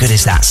 How good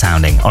is that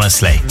sounding,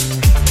 honestly?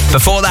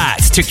 Before that,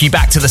 took you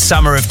back to the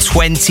summer of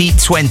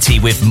 2020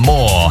 with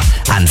More,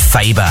 and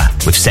Faber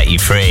with Set You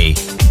Free.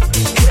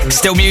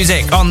 Still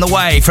music on the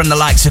way from the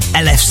likes of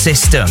LF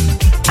System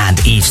and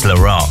Yves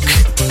LaRock.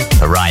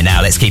 But right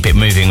now, let's keep it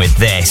moving with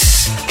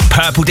this.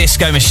 Purple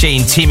Disco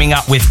Machine teaming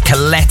up with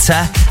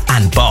Coletta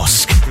and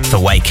Bosk for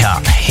Wake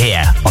Up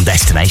here on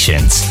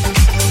Destinations.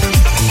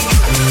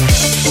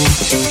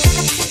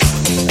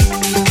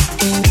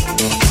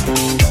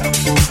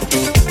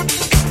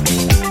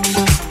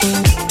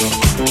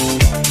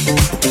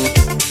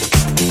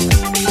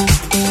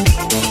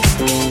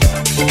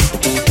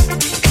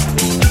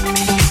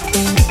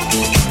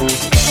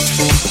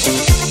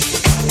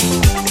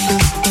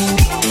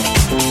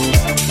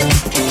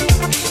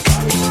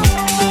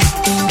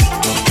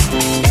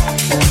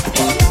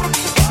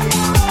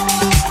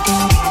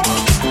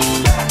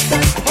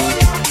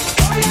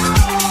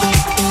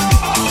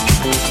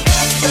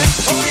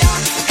 Oh,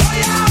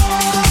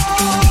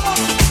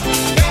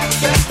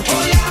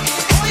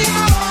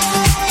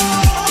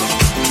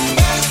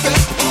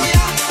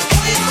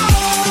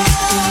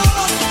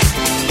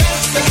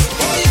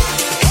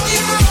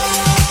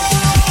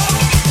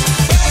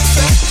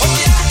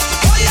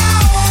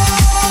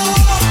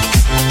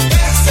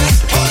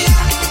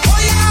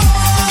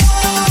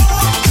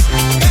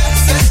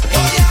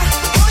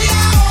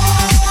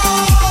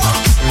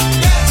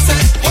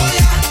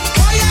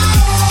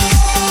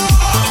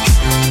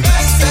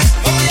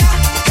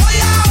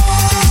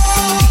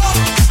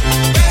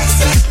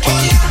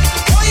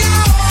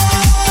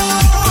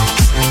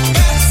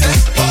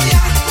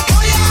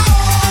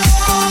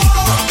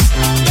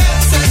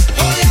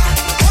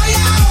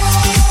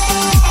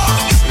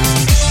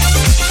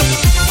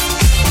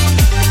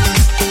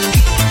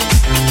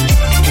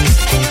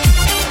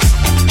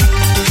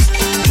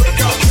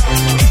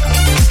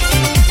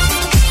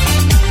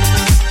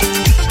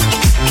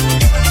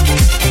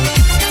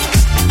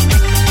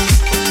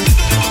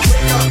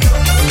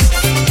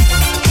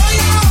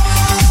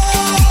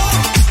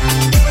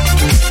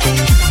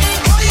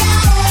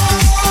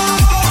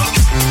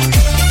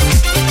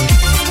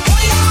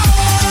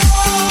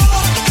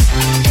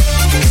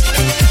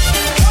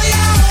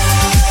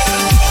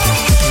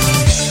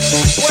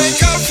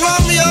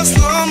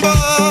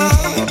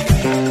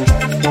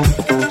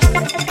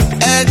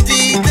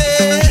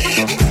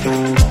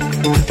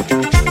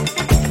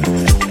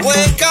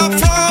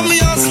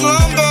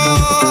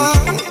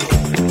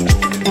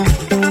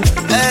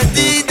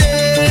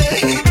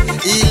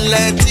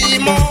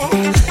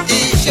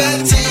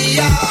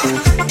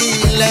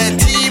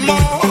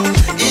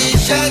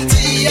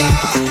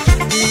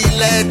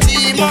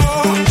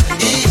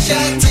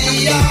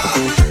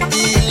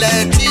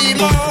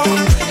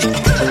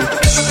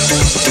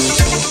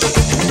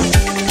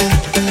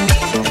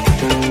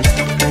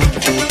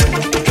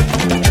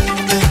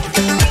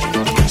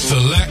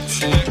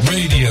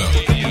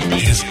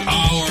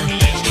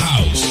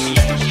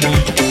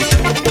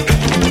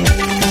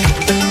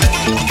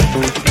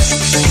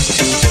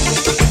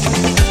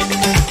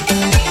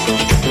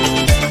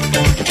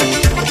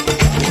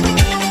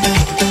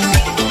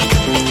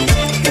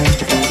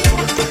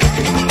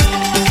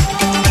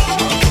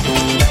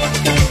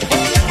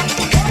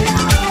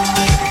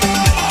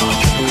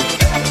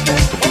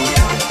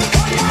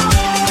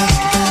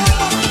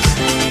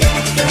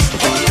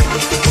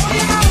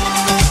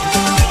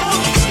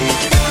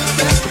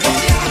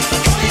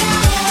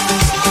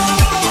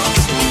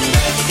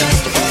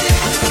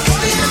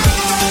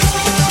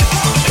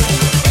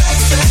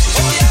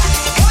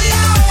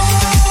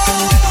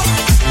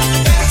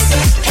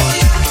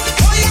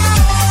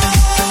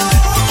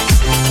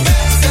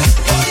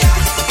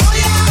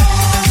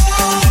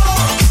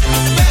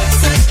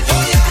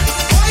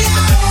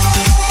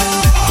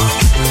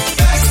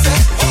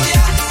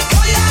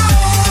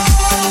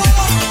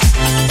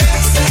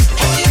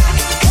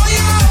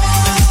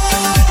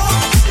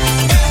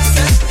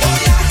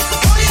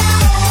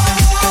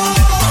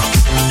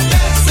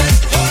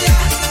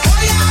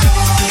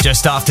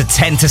 just after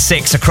 10 to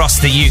 6 across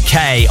the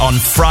UK on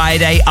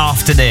Friday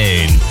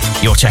afternoon.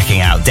 You're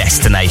checking out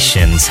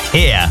Destinations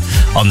here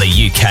on the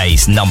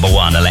UK's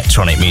 #1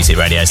 electronic music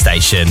radio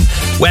station.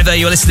 Whether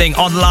you're listening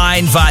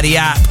online via the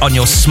app, on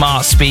your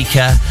smart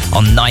speaker,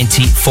 on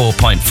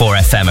 94.4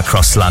 FM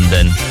across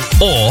London,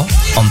 or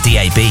on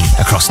DAB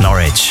across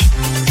Norwich.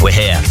 We're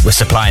here, we're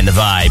supplying the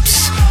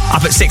vibes.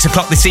 Up at 6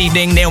 o'clock this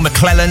evening, Neil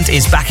McClelland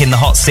is back in the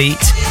hot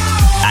seat.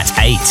 At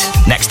 8,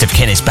 Next of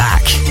Kin is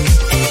back.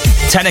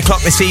 10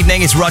 o'clock this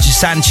evening is Roger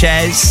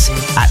Sanchez.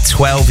 At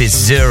 12 is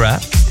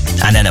Zura.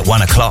 And then at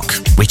 1 o'clock,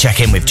 we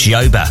check in with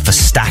Joba for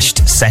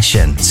Stashed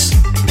Sessions.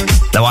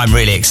 Though I'm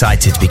really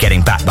excited to be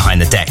getting back behind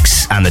the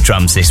decks and the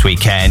drums this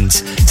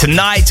weekend.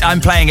 Tonight,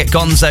 I'm playing at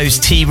Gonzo's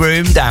Tea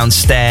Room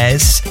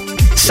downstairs.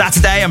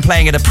 Saturday, I'm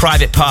playing at a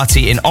private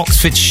party in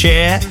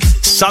Oxfordshire.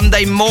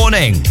 Sunday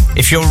morning,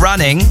 if you're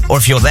running or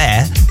if you're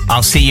there,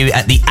 I'll see you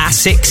at the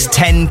Asics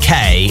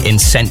 10K in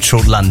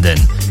central London.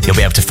 You'll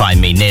be able to find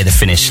me near the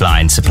finish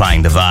line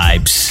supplying the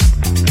vibes.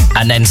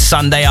 And then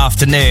Sunday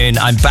afternoon,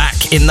 I'm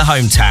back in the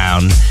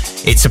hometown.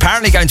 It's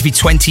apparently going to be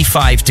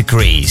 25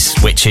 degrees,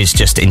 which is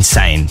just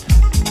insane.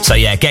 So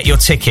yeah, get your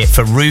ticket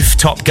for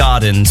Rooftop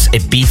Gardens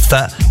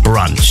Ibiza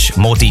Brunch.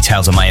 More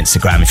details on my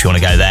Instagram if you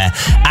want to go there.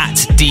 At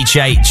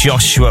DJ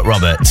Joshua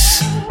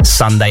Roberts.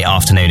 Sunday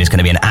afternoon is going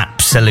to be an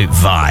absolute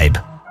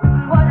vibe.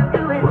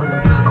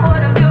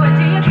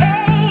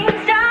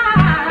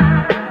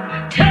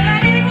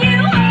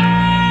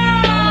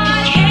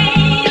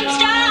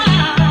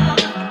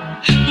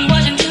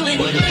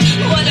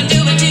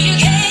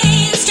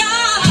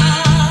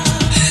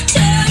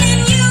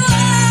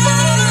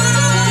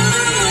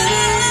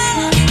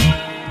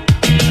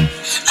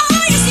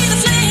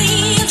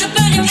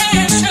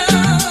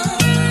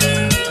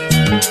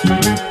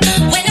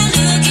 When I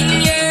look in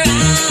your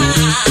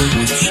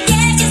eyes,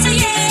 yes,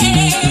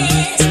 yes,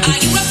 yes.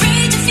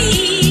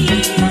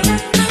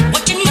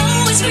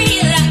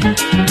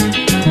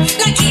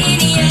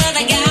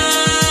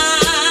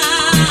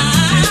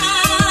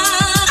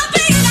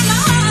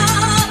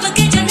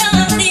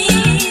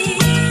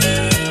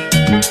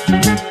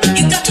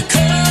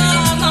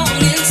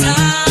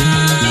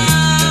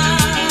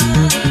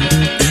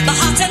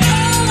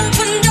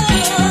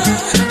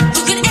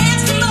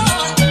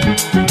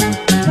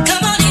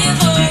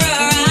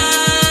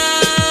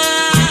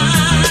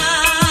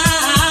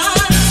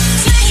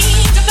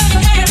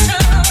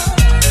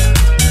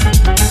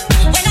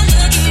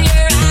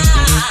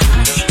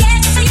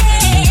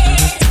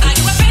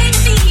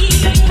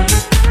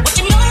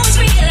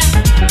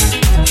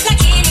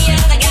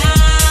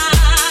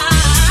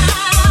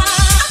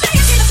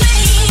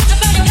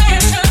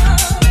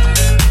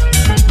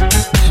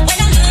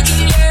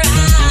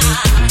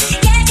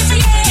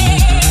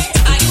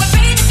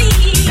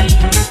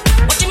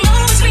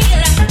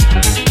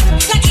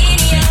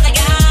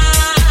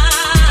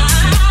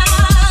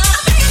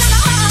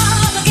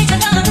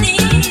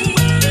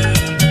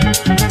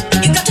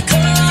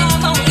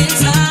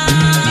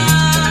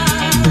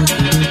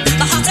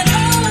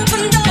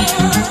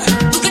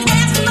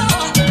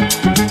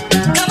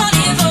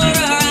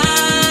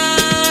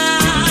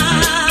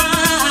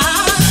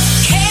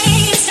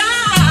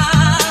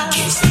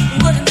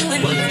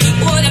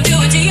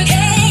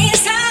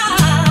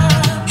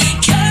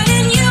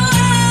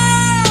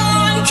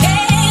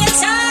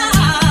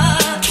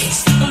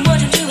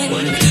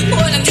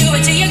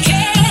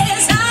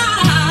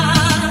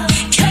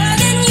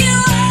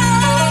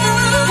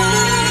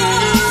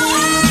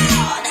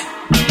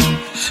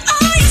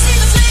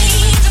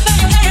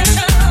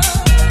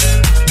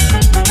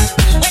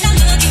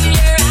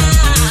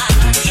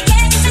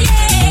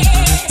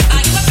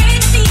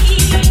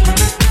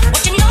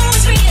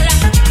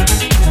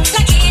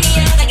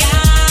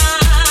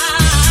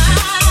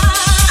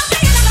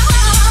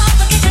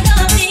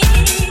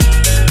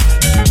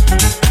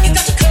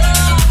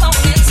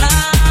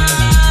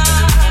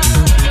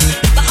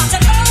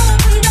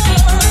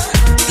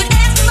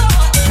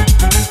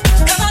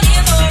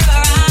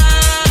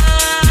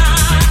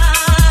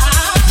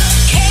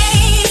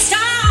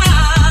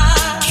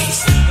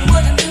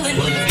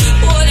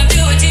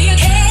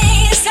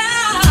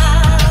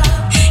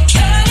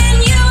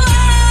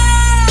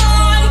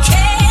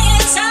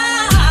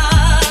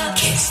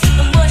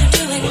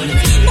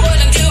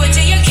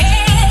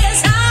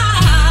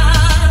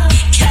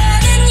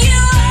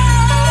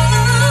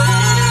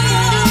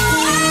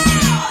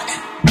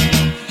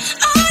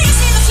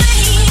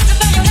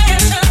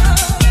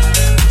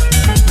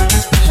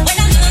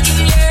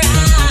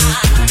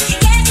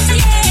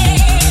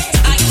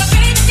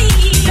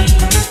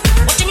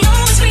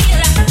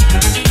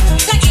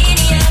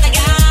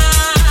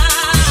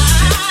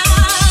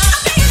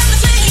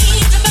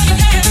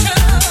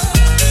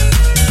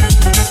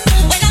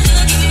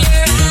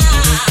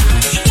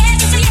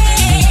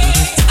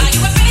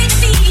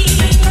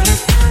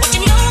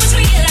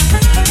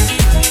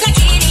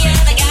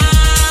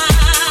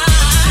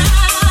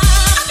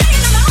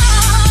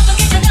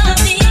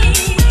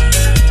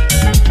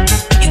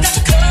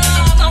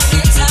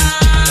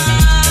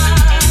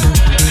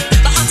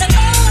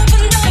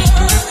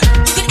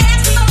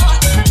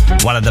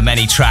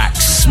 Journey track,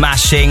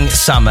 Smashing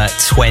Summer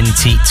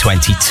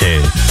 2022.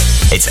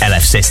 It's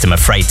LF System,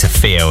 Afraid to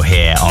Feel,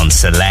 here on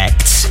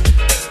Select.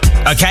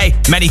 Okay,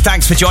 many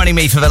thanks for joining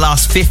me for the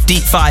last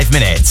 55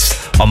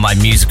 minutes on my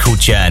musical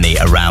journey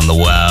around the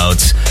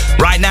world.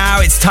 Right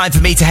now, it's time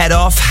for me to head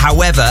off.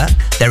 However,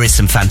 there is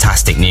some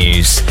fantastic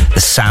news.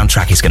 The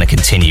soundtrack is going to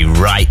continue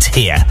right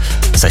here.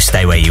 So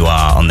stay where you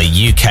are on the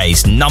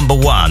UK's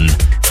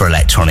 #1 for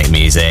electronic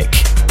music.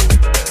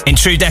 In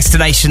true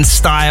Destination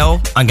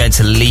style, I'm going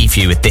to leave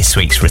you with this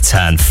week's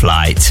return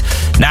flight.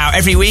 Now,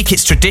 every week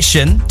it's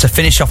tradition to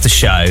finish off the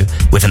show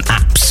with an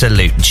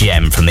absolute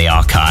gem from the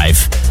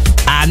archive.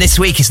 And this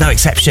week is no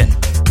exception.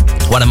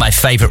 One of my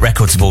favourite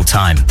records of all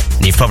time.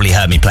 And you've probably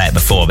heard me play it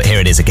before, but here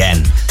it is again.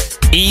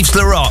 Yves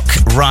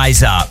Larock,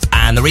 Rise Up.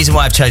 And the reason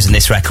why I've chosen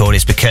this record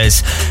is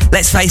because,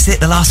 let's face it,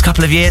 the last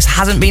couple of years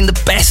hasn't been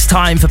the best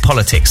time for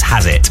politics,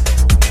 has it?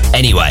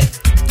 Anyway,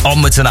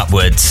 onwards and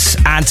upwards.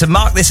 And to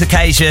mark this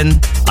occasion,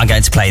 I'm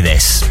going to play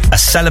this. A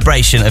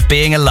celebration of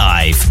being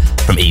alive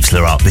from Yves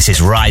Larock. This is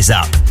Rise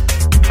Up.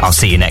 I'll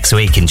see you next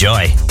week.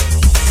 Enjoy.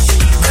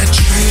 My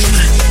dream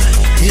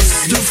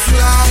is to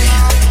fly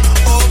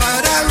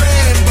over the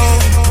rainbow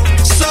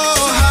so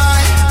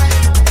high.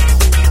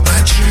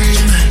 My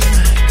dream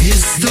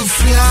is to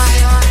fly